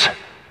knees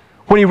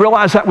when he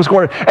realized that was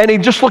going on. And he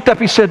just looked up,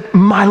 he said,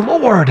 my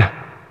Lord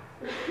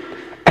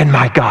and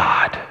my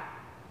God.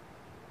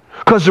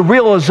 Because the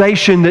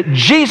realization that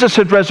Jesus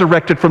had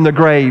resurrected from the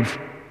grave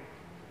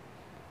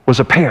was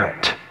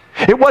apparent.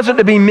 It wasn't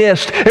to be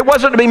missed. It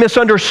wasn't to be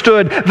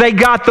misunderstood. They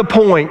got the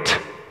point.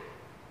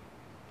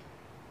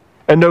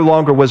 And no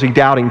longer was he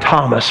doubting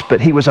Thomas,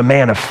 but he was a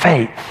man of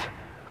faith.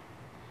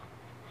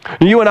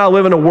 You and I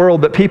live in a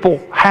world that people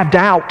have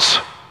doubts,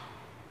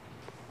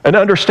 and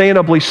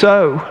understandably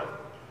so.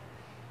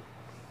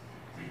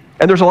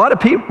 And there's a lot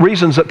of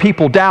reasons that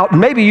people doubt.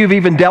 Maybe you've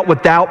even dealt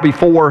with doubt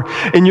before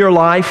in your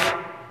life.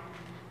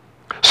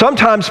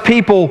 Sometimes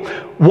people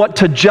want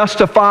to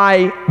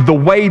justify the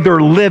way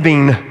they're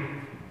living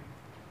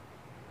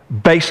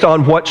based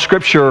on what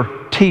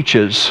Scripture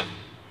teaches.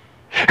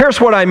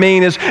 Here's what I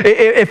mean is,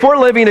 if we're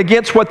living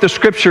against what the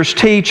Scriptures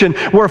teach and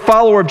we're a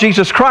follower of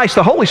Jesus Christ,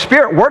 the Holy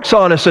Spirit works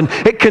on us and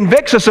it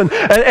convicts us.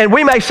 And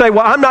we may say,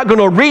 well, I'm not going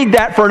to read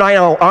that for an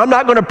hour. I'm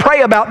not going to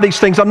pray about these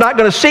things. I'm not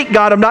going to seek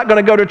God. I'm not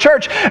going to go to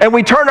church. And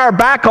we turn our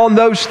back on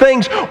those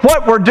things.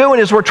 What we're doing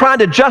is we're trying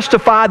to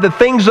justify the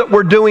things that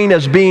we're doing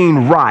as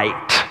being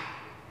right.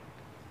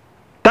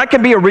 That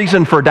can be a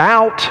reason for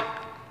doubt.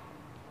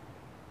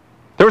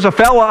 There was a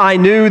fella I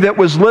knew that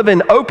was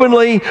living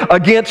openly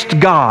against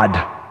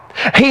God.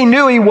 He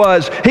knew he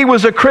was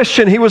a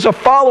Christian, he was a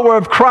follower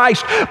of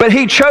Christ, but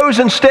he chose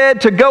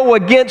instead to go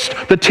against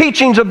the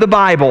teachings of the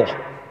Bible.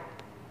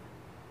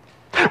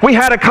 We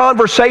had a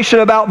conversation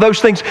about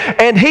those things,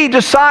 and he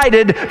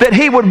decided that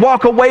he would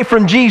walk away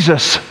from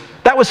Jesus.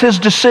 That was his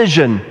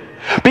decision.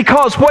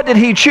 Because what did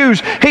he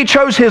choose? He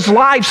chose his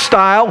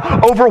lifestyle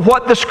over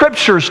what the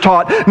Scriptures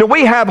taught. Now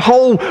we have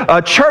whole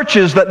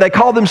churches that they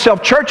call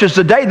themselves churches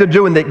today. They're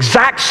doing the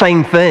exact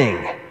same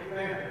thing.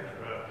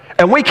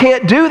 And we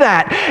can't do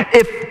that.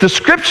 If the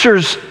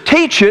Scriptures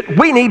teach it,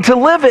 we need to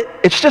live it.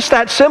 It's just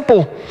that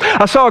simple.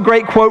 I saw a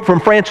great quote from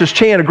Francis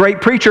Chan, a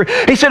great preacher.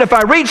 He said, if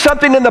I read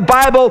something in the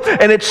Bible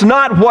and it's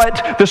not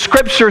what the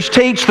Scriptures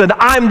teach, then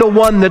I'm the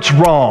one that's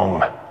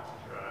wrong.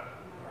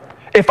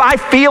 If I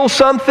feel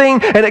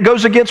something and it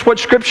goes against what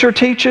Scripture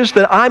teaches,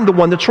 then I'm the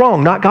one that's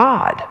wrong, not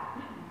God.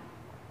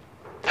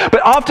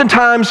 But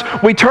oftentimes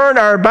we turn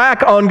our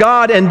back on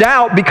God and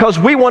doubt because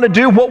we want to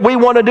do what we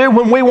want to do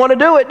when we want to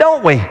do it,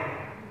 don't we?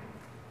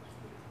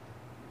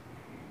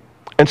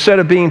 Instead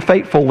of being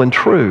faithful and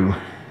true.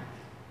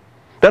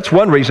 That's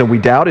one reason we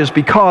doubt, is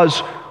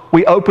because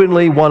we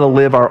openly want to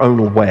live our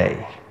own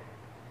way.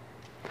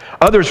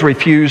 Others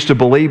refuse to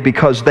believe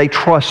because they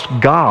trust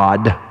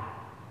God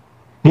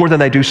more than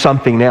they do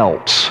something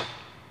else.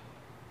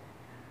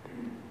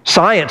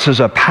 Science is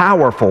a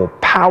powerful,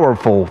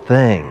 powerful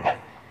thing.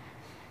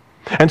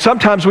 And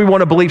sometimes we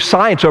want to believe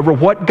science over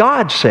what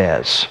God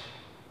says.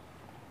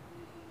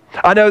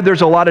 I know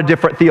there's a lot of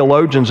different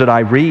theologians that I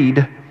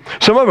read.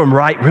 Some of them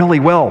write really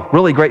well,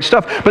 really great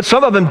stuff, but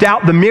some of them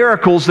doubt the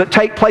miracles that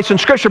take place in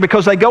Scripture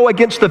because they go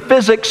against the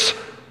physics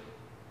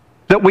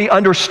that we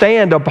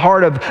understand, a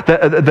part of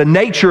the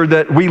nature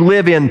that we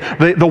live in,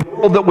 the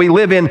world that we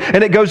live in,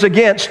 and it goes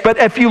against. But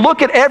if you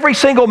look at every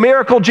single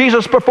miracle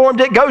Jesus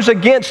performed, it goes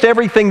against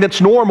everything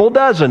that's normal,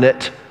 doesn't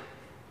it?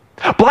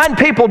 Blind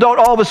people don't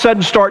all of a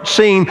sudden start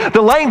seeing.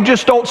 The lame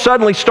just don't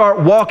suddenly start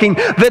walking.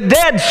 The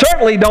dead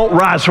certainly don't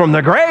rise from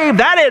the grave.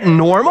 That isn't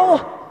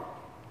normal.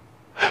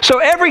 So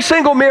every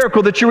single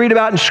miracle that you read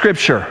about in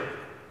Scripture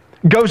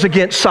goes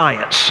against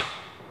science.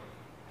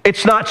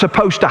 It's not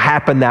supposed to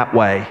happen that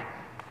way.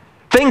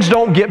 Things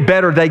don't get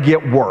better, they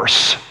get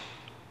worse.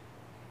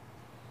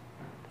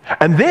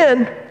 And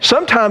then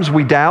sometimes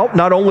we doubt,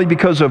 not only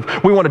because of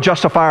we want to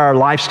justify our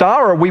lifestyle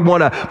or we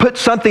want to put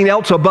something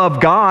else above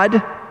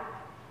God.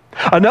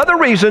 Another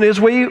reason is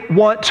we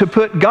want to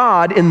put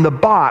God in the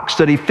box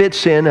that He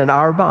fits in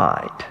our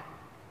mind.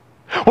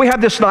 We have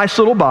this nice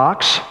little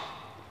box.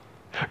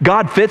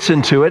 God fits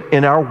into it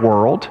in our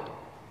world.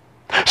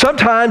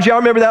 Sometimes, y'all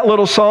remember that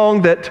little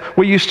song that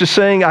we used to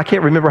sing? I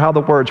can't remember how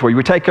the words were.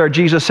 We take our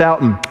Jesus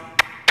out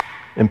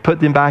and put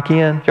them back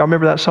in. Y'all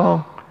remember that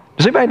song?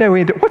 Does anybody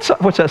know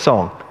what's that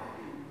song?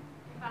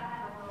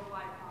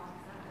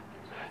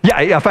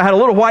 Yeah, if I had a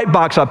little white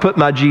box, I'd put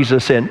my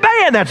Jesus in.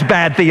 Man, that's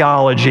bad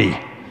theology.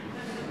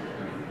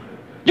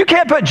 You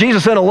can't put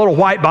Jesus in a little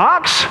white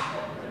box.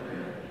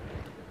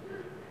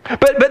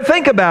 But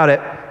think about it.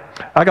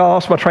 I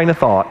lost my train of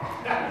thought.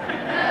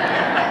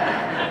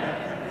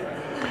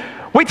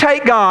 We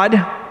take God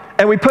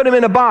and we put Him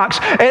in a box.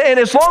 And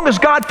as long as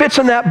God fits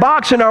in that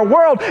box in our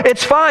world,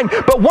 it's fine.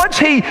 But once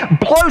He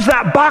blows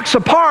that box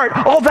apart,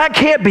 that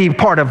can't be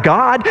part of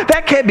God.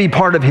 That can't be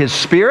part of His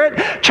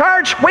Spirit.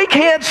 Church, we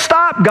can't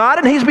stop God,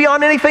 and He's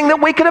beyond anything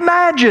that we could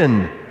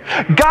imagine.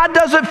 God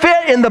doesn't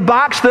fit in the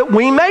box that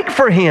we make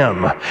for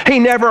Him. He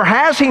never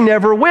has, He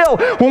never will.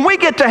 When we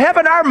get to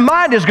heaven, our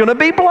mind is going to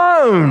be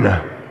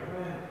blown.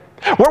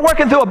 We're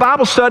working through a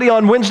Bible study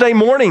on Wednesday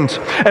mornings,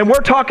 and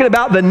we're talking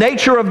about the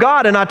nature of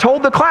God. And I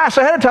told the class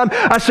ahead of time,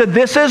 I said,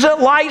 this isn't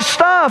light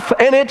stuff,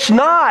 and it's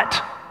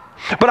not.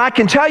 But I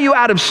can tell you,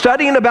 out of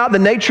studying about the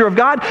nature of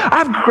God,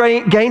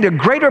 I've gained a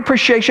greater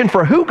appreciation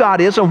for who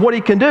God is and what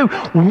He can do,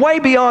 way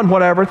beyond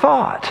what I ever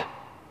thought.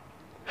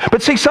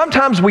 But see,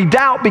 sometimes we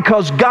doubt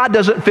because God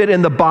doesn't fit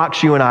in the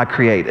box you and I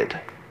created.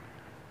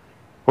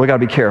 We got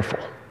to be careful.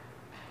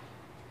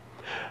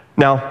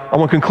 Now, I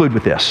want to conclude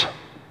with this.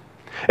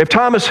 If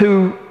Thomas,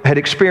 who had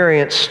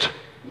experienced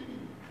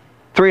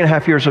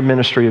 3.5 years of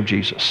ministry of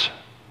Jesus,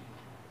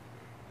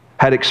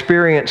 had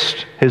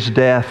experienced His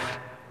death,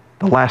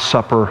 the Last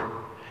Supper,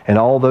 and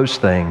all those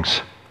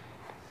things,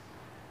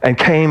 and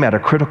came at a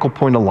critical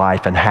point of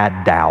life and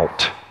had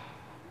doubt,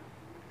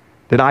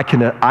 then I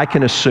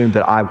can assume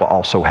that I will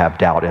also have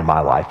doubt in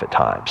my life at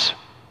times.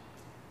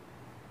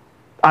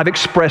 I've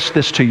expressed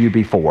this to you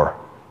before.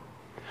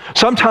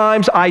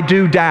 Sometimes I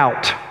do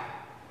doubt.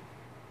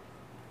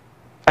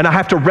 And I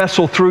have to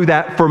wrestle through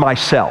that for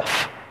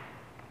myself.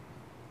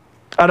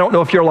 I don't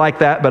know if you're like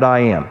that, but I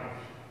am.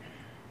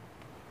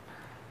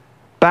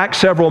 Back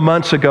several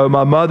months ago,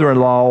 my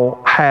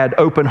mother-in-law had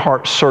open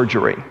heart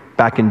surgery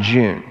back in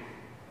June.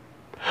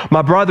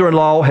 My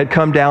brother-in-law had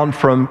come down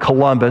from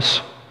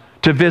Columbus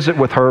to visit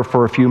with her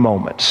for a few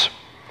moments.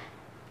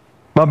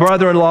 My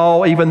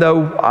brother-in-law, even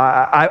though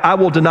I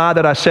will deny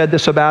that I said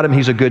this about him,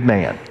 he's a good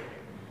man.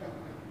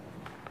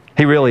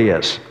 He really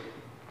is.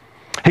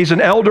 He's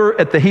an elder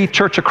at the Heath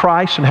Church of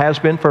Christ and has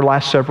been for the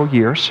last several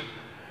years.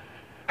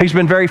 He's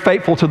been very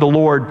faithful to the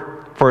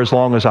Lord for as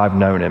long as I've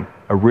known him.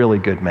 A really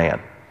good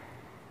man.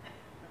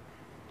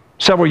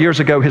 Several years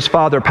ago, his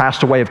father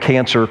passed away of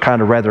cancer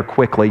kind of rather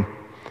quickly.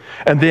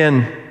 And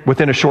then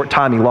within a short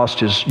time, he lost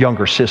his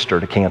younger sister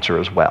to cancer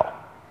as well.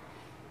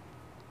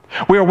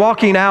 We were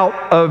walking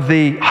out of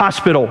the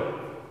hospital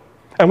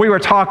and we were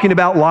talking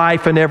about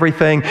life and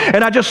everything.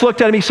 And I just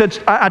looked at him.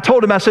 I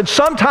told him, I said,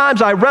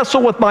 sometimes I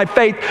wrestle with my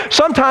faith.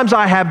 Sometimes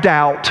I have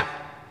doubt.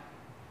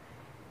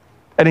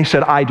 And he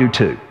said, I do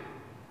too.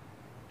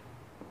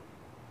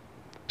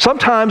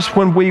 Sometimes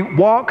when we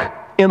walk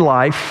in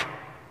life,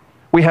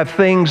 we have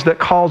things that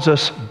cause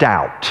us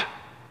doubt.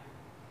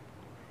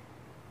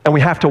 And we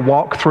have to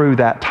walk through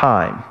that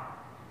time.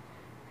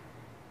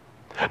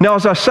 Now,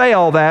 as I say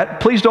all that,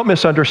 please don't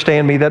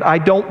misunderstand me that I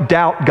don't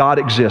doubt God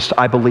exists.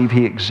 I believe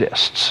He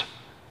exists.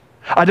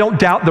 I don't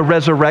doubt the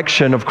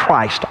resurrection of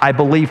Christ. I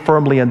believe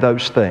firmly in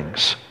those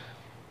things.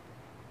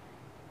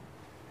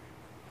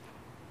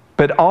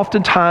 But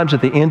oftentimes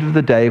at the end of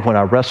the day, when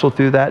I wrestle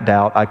through that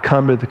doubt, I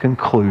come to the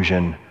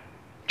conclusion,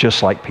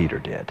 just like Peter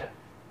did.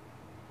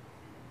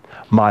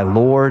 My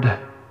Lord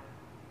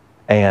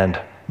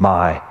and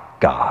my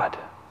God.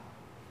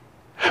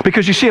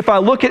 Because you see, if I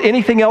look at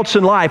anything else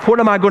in life,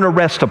 what am I going to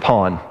rest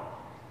upon?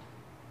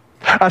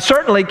 I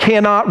certainly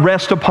cannot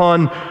rest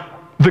upon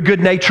the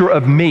good nature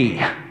of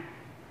me.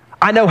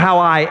 I know how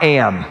I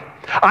am.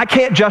 I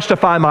can't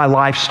justify my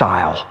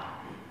lifestyle.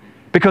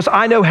 because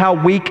I know how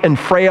weak and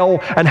frail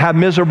and how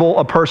miserable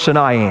a person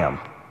I am.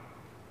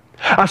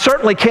 I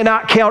certainly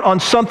cannot count on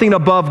something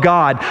above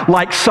God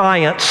like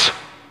science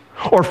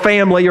or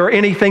family or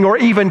anything, or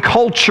even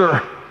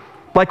culture,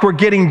 like we're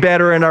getting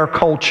better in our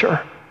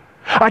culture.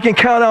 I can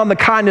count on the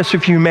kindness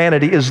of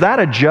humanity. Is that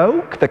a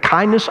joke? The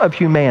kindness of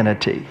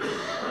humanity.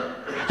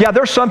 Yeah,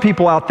 there's some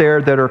people out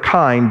there that are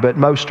kind, but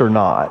most are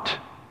not.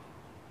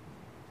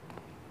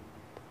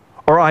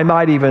 Or I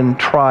might even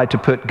try to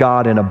put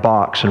God in a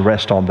box and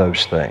rest on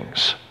those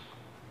things.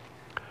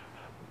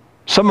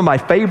 Some of my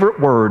favorite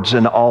words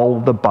in all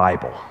the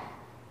Bible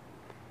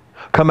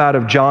come out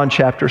of John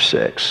chapter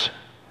 6.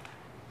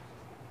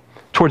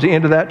 Towards the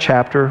end of that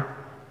chapter,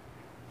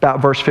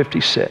 about verse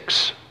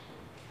 56,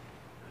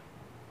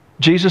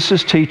 Jesus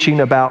is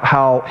teaching about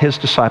how his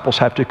disciples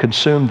have to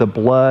consume the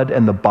blood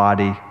and the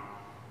body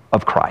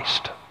of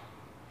Christ.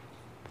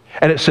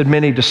 And it said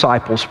many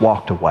disciples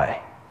walked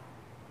away.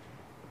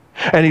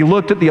 And he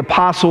looked at the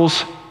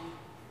apostles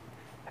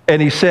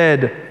and he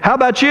said, how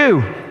about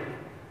you?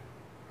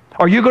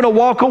 Are you going to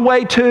walk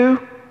away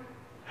too?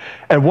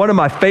 And one of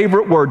my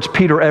favorite words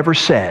Peter ever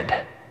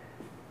said,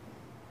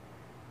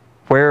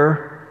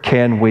 where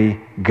can we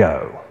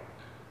go?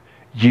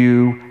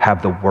 You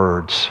have the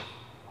words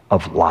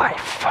of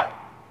life.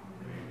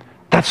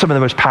 That's some of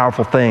the most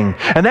powerful thing.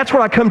 And that's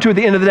what I come to at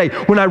the end of the day.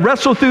 When I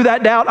wrestle through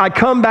that doubt, I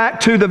come back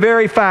to the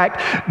very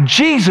fact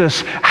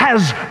Jesus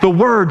has the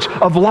words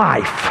of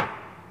life.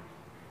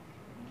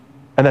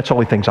 And that's the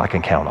only things I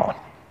can count on.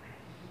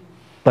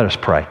 Let us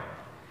pray.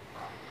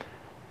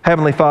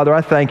 Heavenly Father,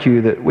 I thank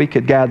you that we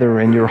could gather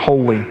in your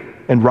holy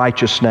and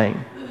righteous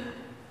name.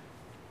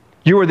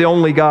 You are the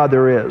only God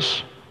there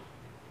is.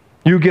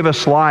 You give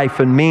us life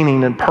and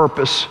meaning and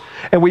purpose,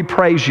 and we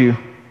praise you.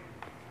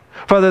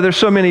 Father, there's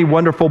so many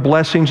wonderful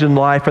blessings in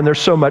life, and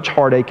there's so much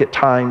heartache at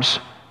times.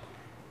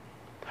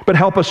 But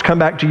help us come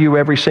back to you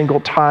every single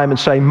time and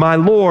say, my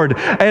Lord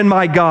and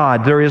my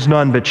God, there is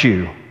none but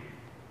you.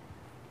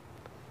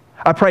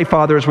 I pray,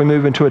 Father, as we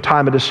move into a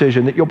time of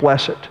decision, that you'll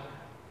bless it.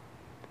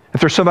 If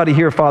there's somebody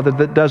here, Father,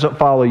 that doesn't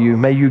follow you,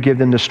 may you give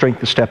them the strength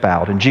to step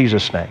out. In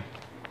Jesus' name,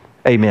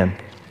 amen.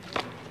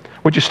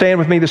 Would you stand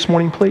with me this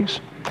morning, please?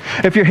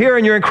 If you're here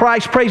and you're in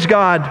Christ, praise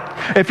God.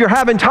 If you're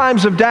having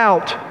times of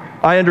doubt,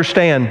 I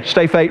understand.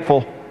 Stay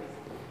faithful.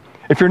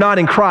 If you're not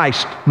in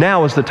Christ,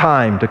 now is the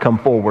time to come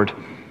forward.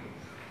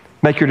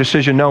 Make your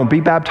decision known.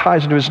 Be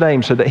baptized into his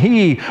name so that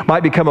he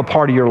might become a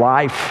part of your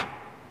life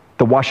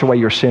to wash away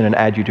your sin and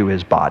add you to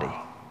his body.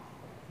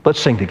 Let's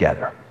sing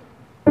together.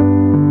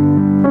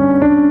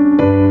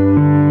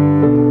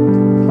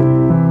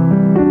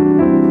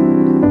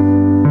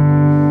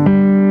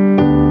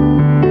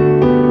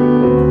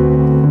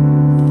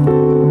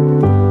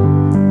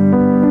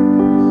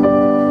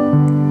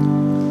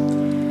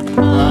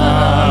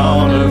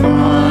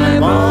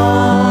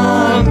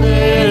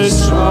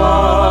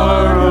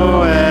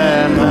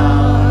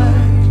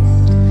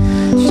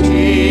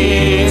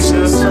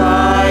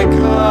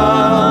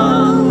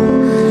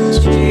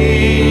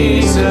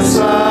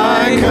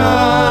 I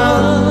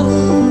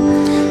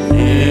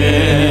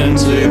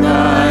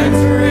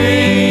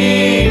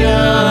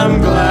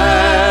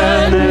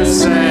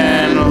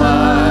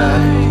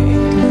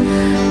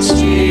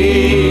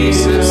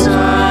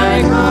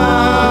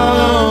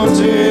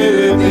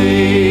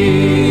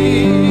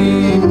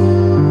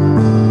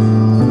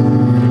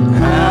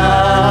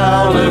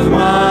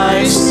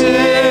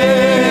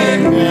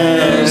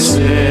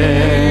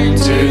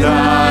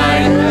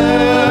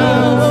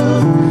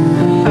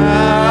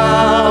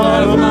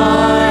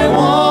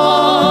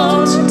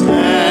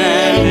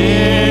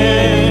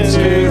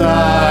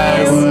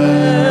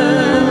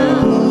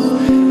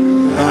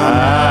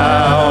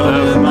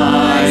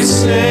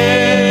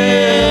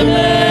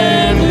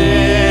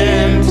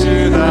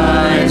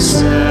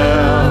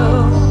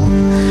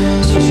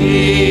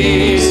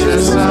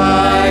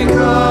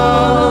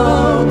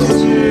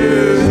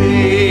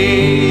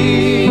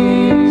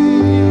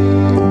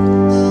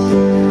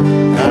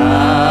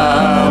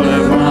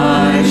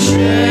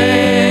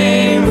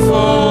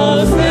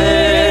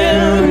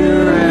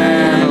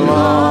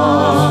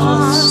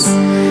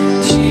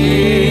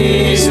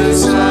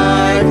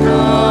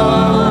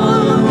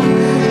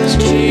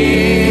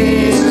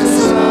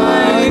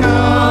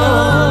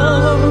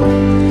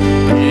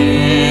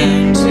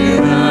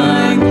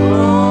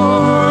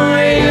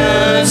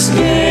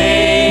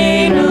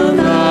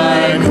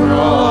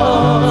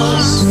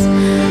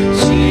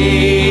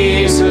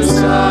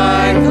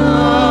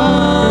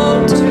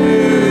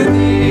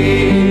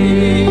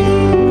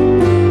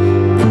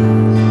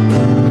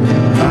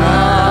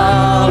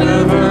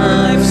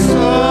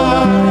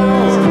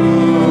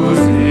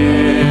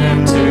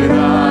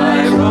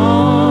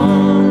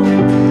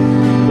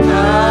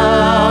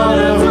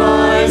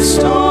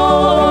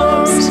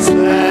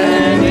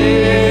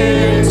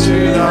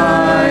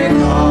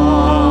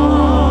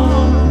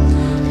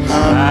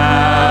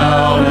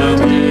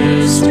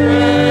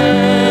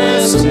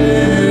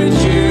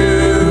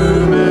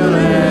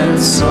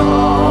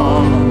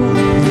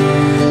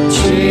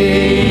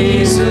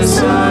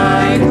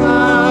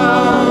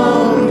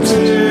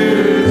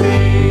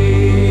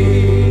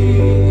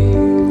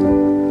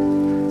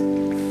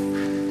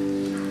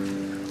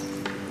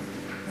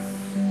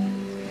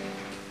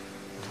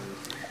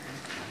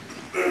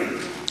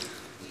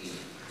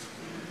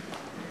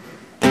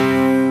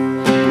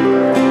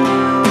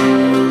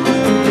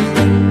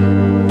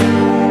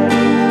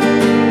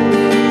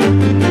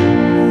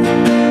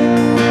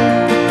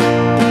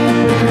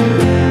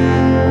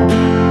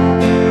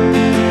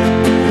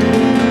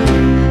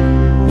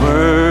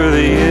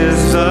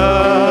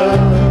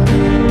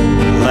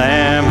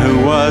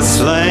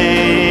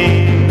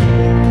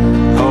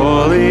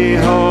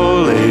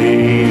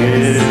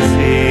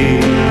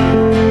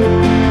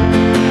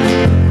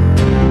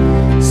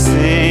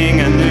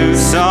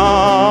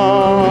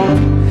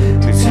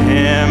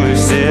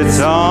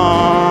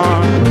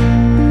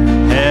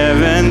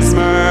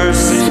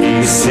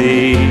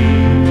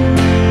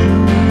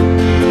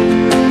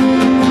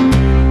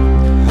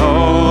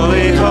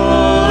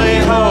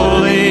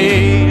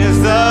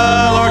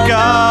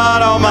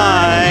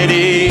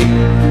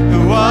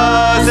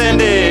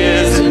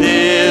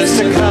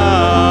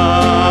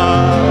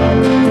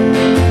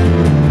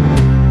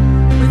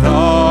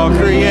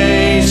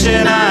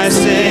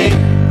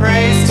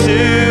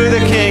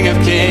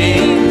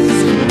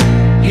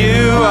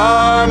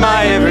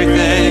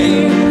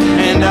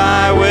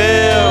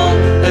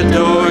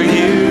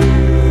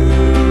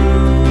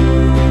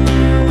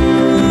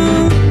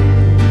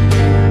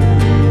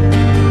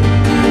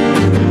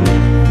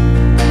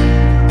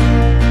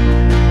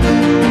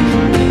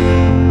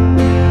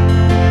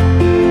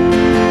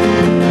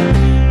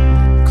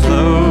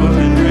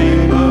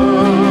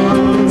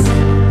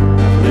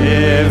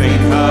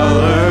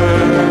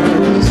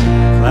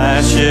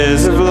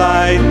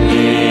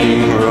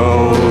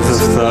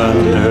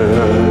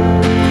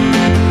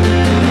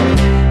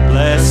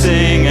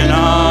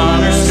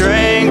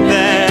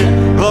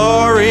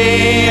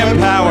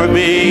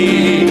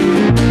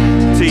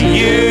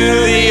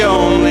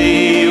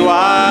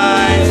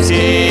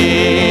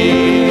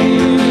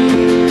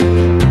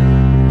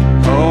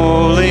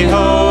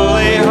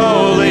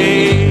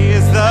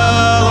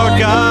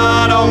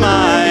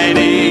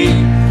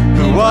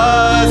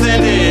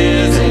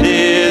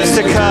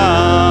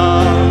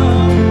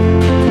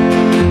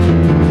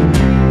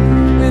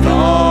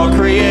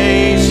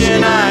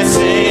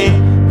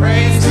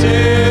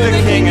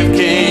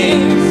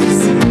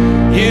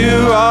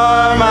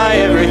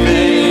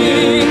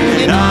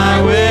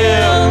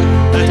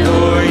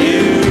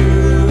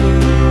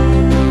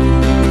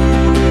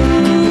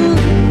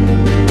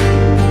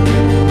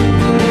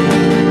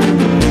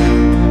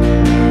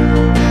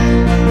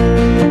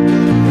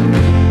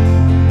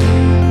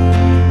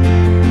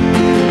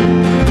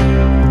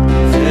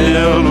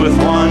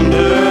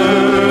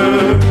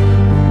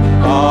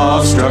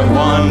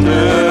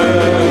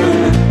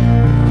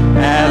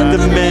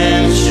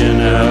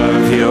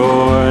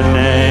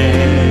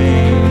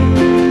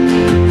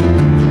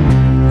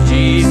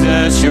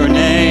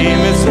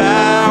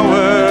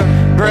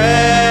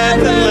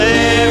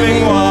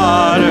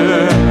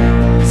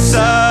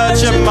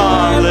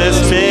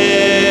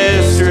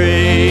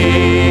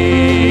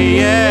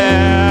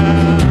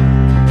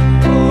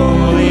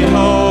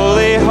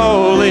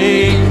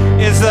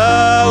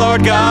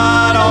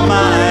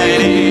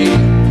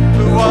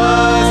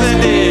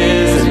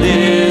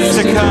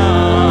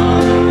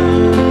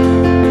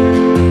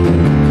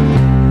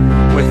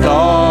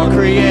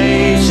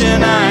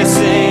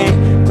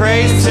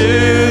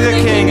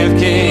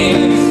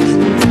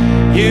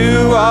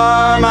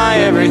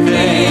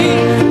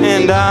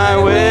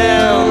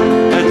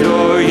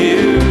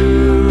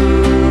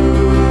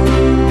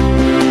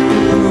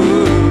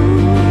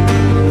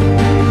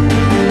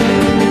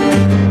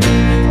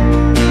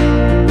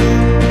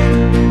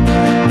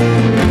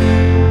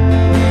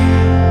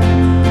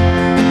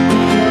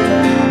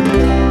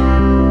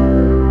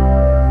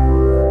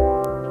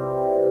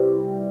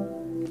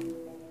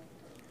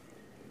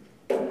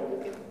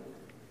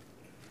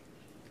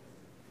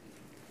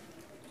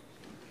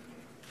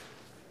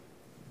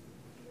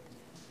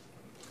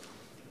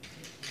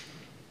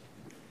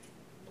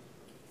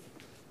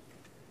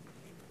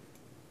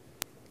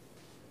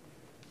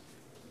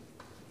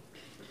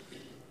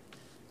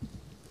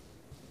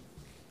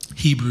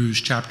Hebrews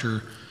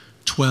chapter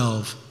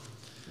 12,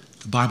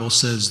 the Bible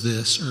says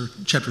this, or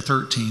chapter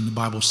 13, the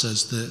Bible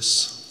says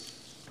this.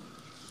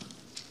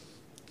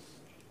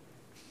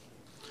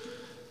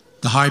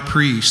 The high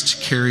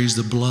priest carries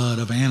the blood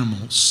of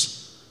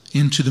animals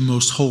into the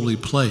most holy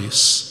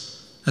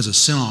place as a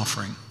sin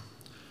offering,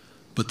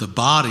 but the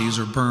bodies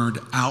are burned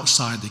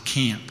outside the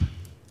camp.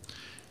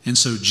 And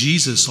so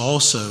Jesus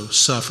also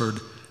suffered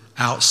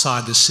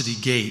outside the city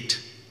gate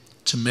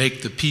to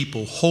make the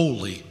people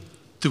holy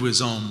through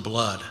his own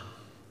blood.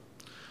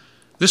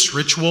 This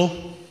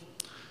ritual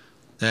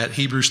that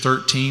Hebrews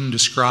 13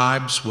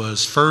 describes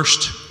was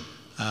first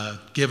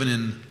given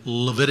in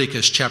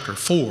Leviticus chapter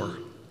 4.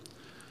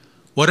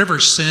 Whatever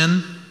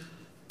sin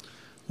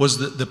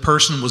was the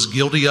person was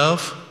guilty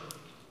of,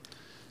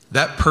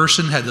 that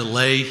person had to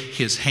lay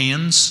his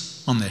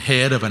hands on the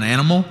head of an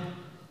animal,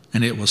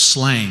 and it was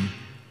slain.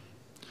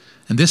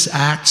 And this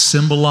act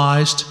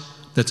symbolized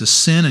that the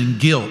sin and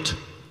guilt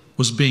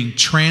was being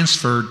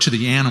transferred to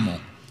the animal.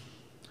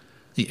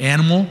 The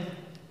animal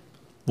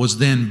was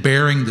then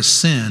bearing the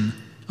sin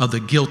of the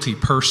guilty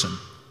person.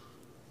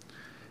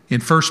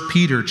 In 1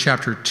 Peter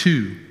chapter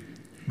 2,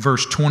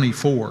 verse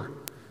 24,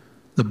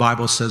 the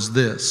Bible says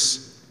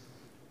this: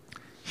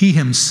 He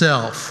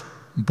himself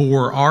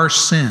bore our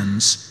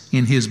sins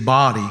in his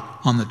body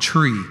on the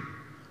tree,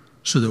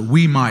 so that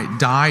we might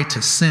die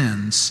to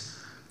sins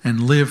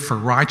and live for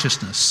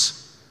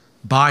righteousness.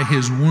 By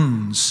his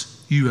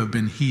wounds you have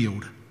been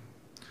healed.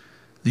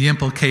 The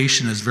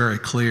implication is very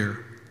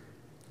clear.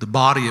 The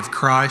body of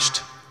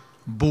Christ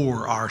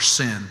bore our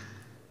sin.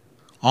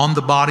 On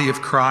the body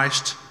of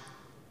Christ,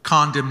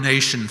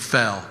 condemnation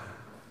fell,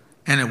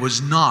 and it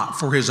was not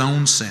for his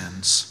own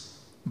sins,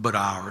 but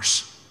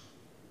ours.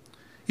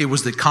 It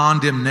was the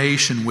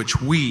condemnation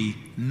which we,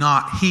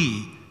 not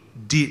he,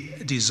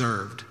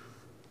 deserved.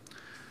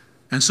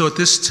 And so at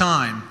this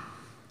time,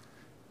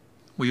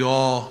 we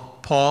all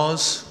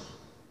pause,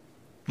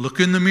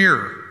 look in the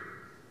mirror,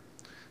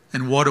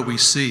 and what do we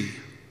see?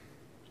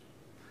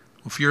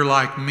 If you're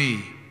like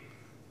me,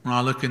 when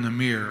I look in the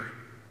mirror,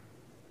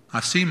 I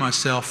see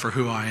myself for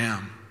who I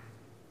am.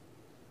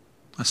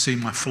 I see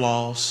my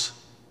flaws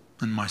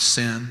and my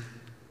sin,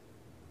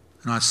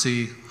 and I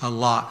see a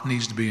lot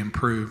needs to be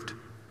improved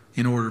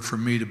in order for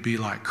me to be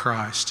like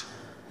Christ.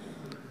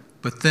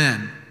 But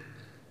then,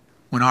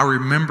 when I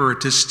remember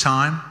at this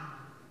time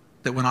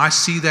that when I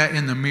see that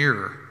in the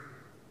mirror,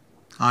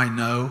 I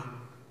know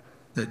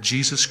that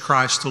Jesus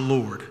Christ the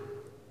Lord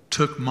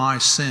took my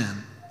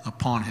sin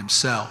upon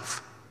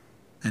himself,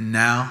 and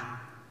now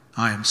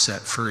I am set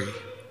free.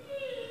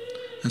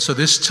 And so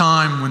this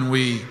time when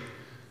we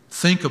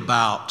think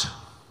about,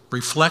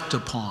 reflect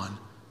upon,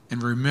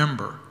 and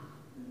remember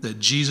that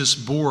Jesus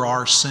bore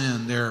our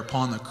sin there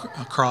upon the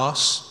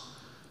cross,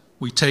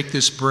 we take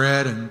this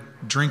bread and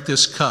drink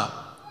this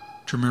cup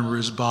to remember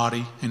his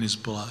body and his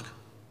blood.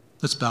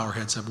 Let's bow our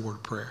heads and have a word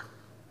of prayer.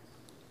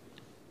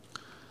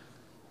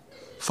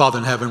 Father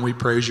in heaven, we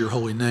praise your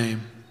holy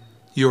name.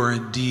 You are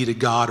indeed a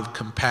God of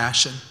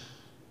compassion.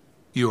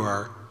 You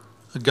are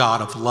a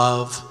God of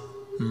love,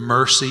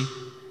 mercy,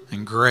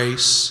 and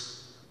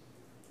grace.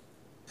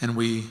 And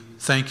we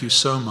thank you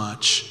so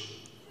much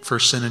for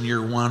sending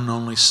your one and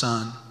only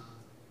Son.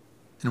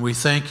 And we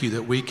thank you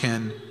that we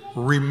can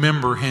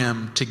remember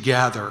him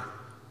together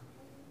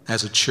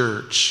as a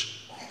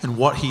church and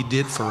what he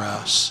did for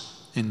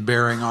us in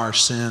bearing our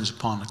sins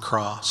upon the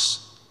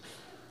cross.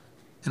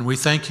 And we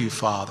thank you,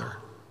 Father,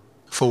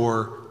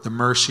 for the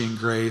mercy and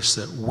grace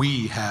that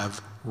we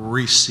have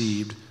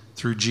received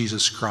through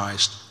Jesus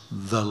Christ,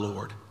 the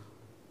Lord.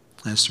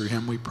 And it's through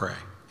him we pray.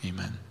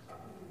 Amen.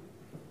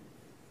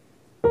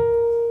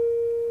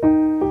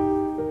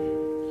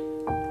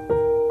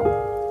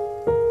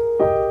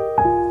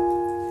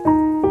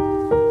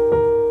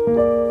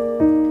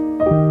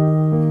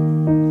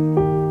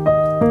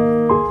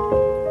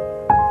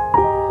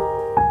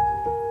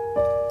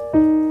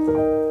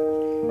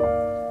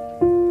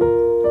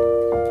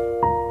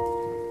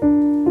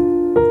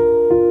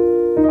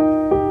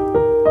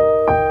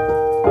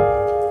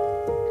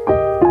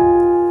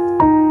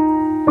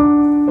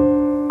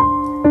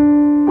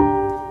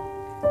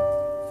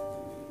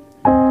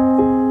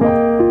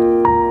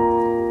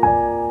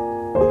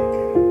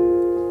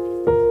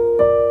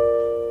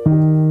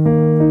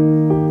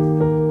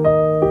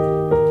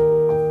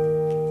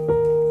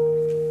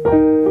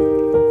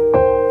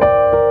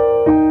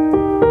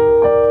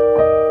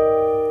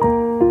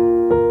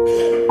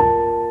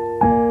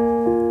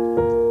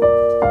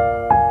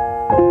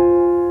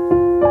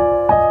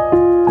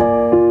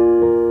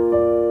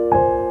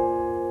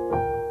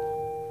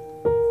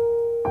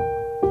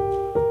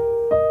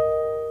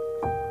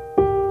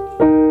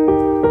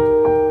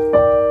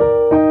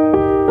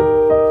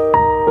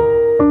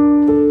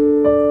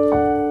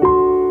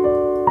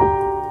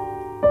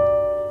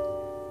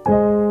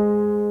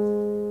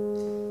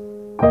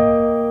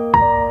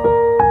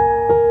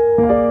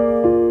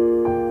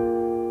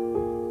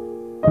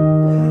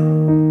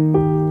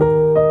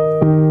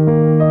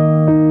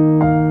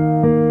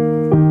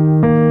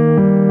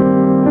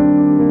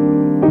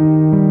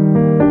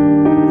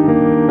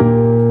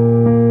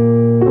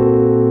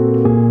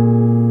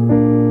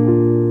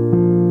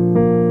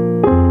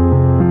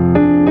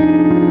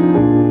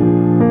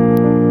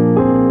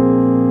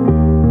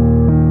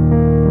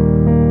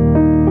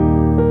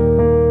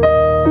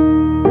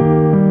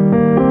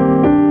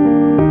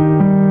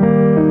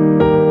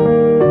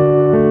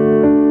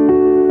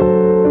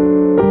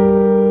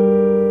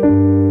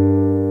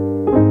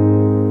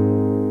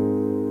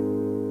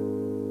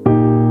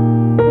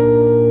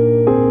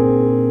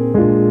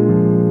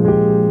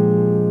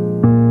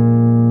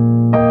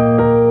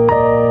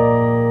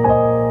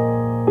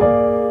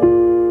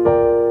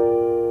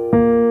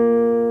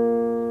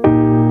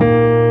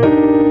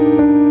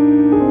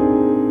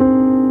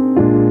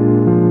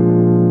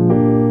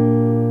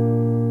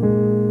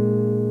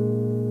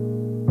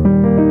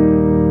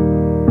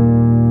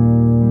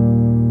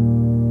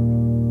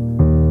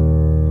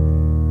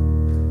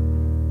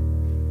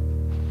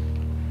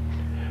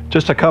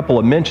 Just a couple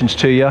of mentions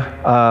to you.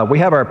 We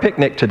have our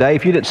picnic today.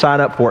 If you didn't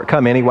sign up for it,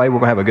 come anyway. We're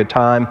going to have a good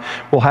time.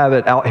 We'll have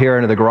it out here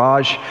into the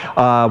garage.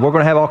 We're going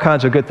to have all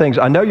kinds of good things.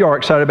 I know you are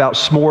excited about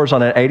s'mores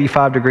on an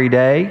 85-degree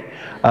day.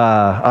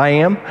 I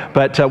am.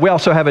 But we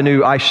also have a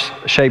new ice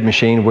shave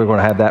machine. We're going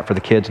to have that for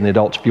the kids and the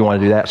adults if you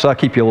want to do that. So that'll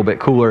keep you a little bit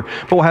cooler.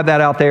 But we'll have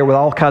that out there with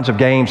all kinds of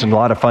games and a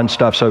lot of fun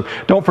stuff. So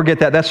don't forget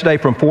that. That's today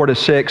from 4 to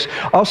 6.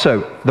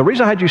 Also, the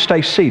reason I had you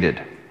stay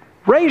seated,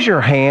 raise your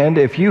hand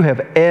if you have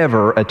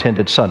ever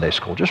attended Sunday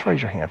school. Just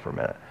raise your hand for a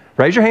minute.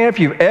 Raise your hand if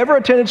you've ever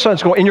attended Sunday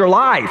school in your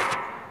life.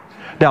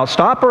 Now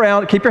stop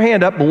around, keep your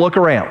hand up, and look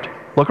around.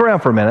 Look around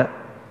for a minute.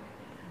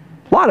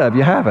 A lot of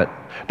you haven't.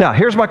 Now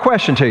here's my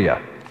question to you.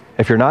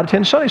 If you're not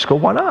attending Sunday school,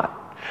 why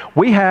not?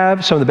 We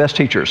have some of the best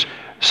teachers.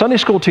 Sunday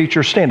school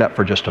teachers, stand up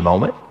for just a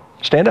moment.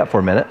 Stand up for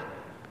a minute.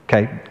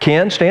 Okay,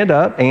 Ken, stand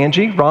up.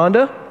 Angie,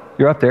 Rhonda,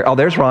 you're up there. Oh,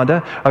 there's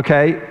Rhonda.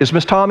 Okay, is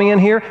Miss Tommy in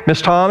here?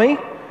 Miss Tommy?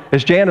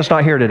 Is Janice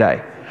not here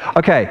today?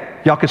 Okay,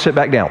 y'all can sit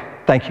back down.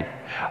 Thank you.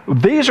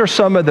 These are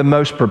some of the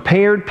most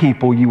prepared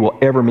people you will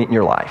ever meet in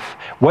your life.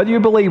 Whether you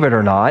believe it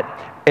or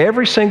not,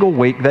 every single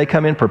week they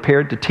come in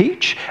prepared to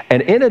teach.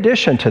 And in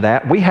addition to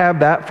that, we have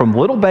that from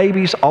little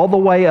babies all the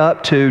way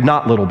up to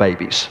not little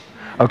babies.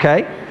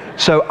 Okay?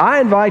 So I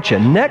invite you,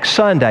 next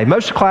Sunday,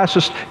 most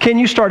classes, can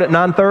you start at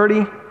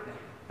 9:30?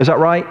 Is that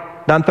right?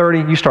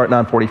 9:30? You start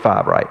at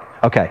 9:45, right?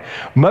 Okay.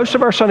 Most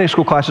of our Sunday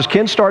school classes,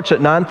 Ken starts at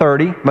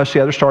 9:30. Most of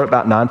the others start at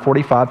about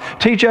 9:45.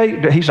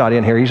 TJ, he's not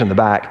in here. He's in the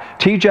back.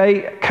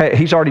 TJ,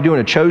 he's already doing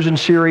a Chosen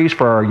series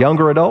for our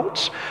younger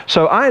adults.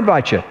 So I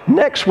invite you.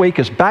 Next week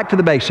is Back to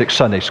the Basics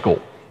Sunday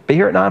School. Be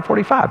here at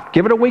 9:45.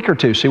 Give it a week or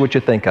two. See what you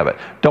think of it.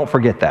 Don't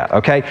forget that,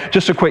 okay?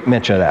 Just a quick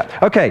mention of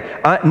that. Okay.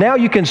 Now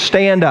you can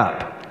stand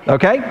up.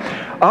 Okay?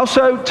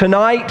 Also,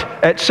 tonight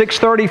at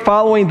 6:30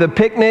 following the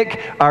picnic,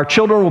 our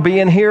children will be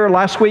in here.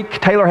 Last week,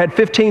 Taylor had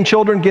 15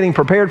 children getting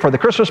prepared for the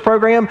Christmas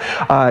program.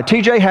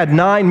 TJ had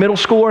 9 middle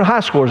schoolers and high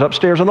schoolers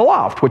upstairs in the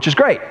loft, which is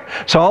great.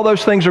 So all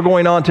those things are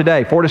going on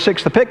today. 4 to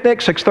 6, the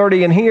picnic,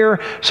 6:30 in here.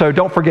 So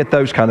don't forget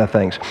those kind of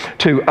things.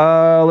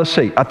 Let's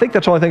see. I think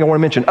that's the only thing I want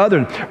to mention.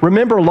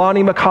 Remember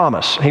Lonnie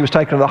McComas. He was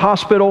taken to the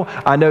hospital.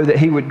 I know that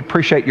he would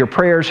appreciate your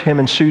prayers, him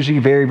and Susie,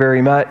 very,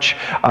 very much.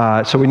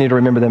 So we need to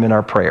remember them in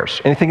our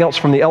prayers. Anything else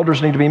from the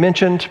elders need to be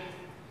mentioned?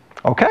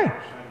 Okay.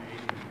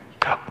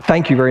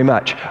 Thank you very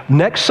much.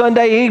 Next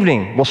Sunday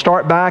evening, we'll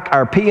start back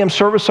our PM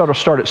service. So it'll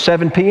start at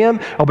 7 p.m.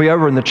 I'll be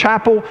over in the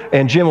chapel,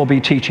 and Jim will be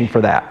teaching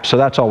for that. So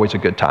that's always a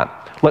good time.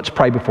 Let's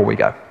pray before we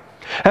go.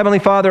 Heavenly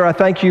Father, I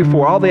thank you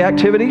for all the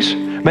activities.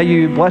 May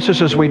you bless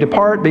us as we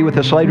depart. Be with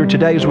us later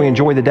today as we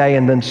enjoy the day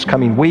and this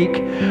coming week.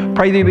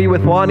 Pray that you be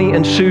with Lonnie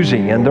and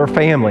Susie and their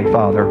family,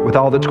 Father, with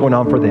all that's going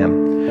on for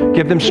them.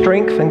 Give them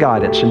strength and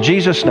guidance. In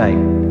Jesus'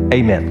 name,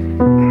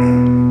 amen.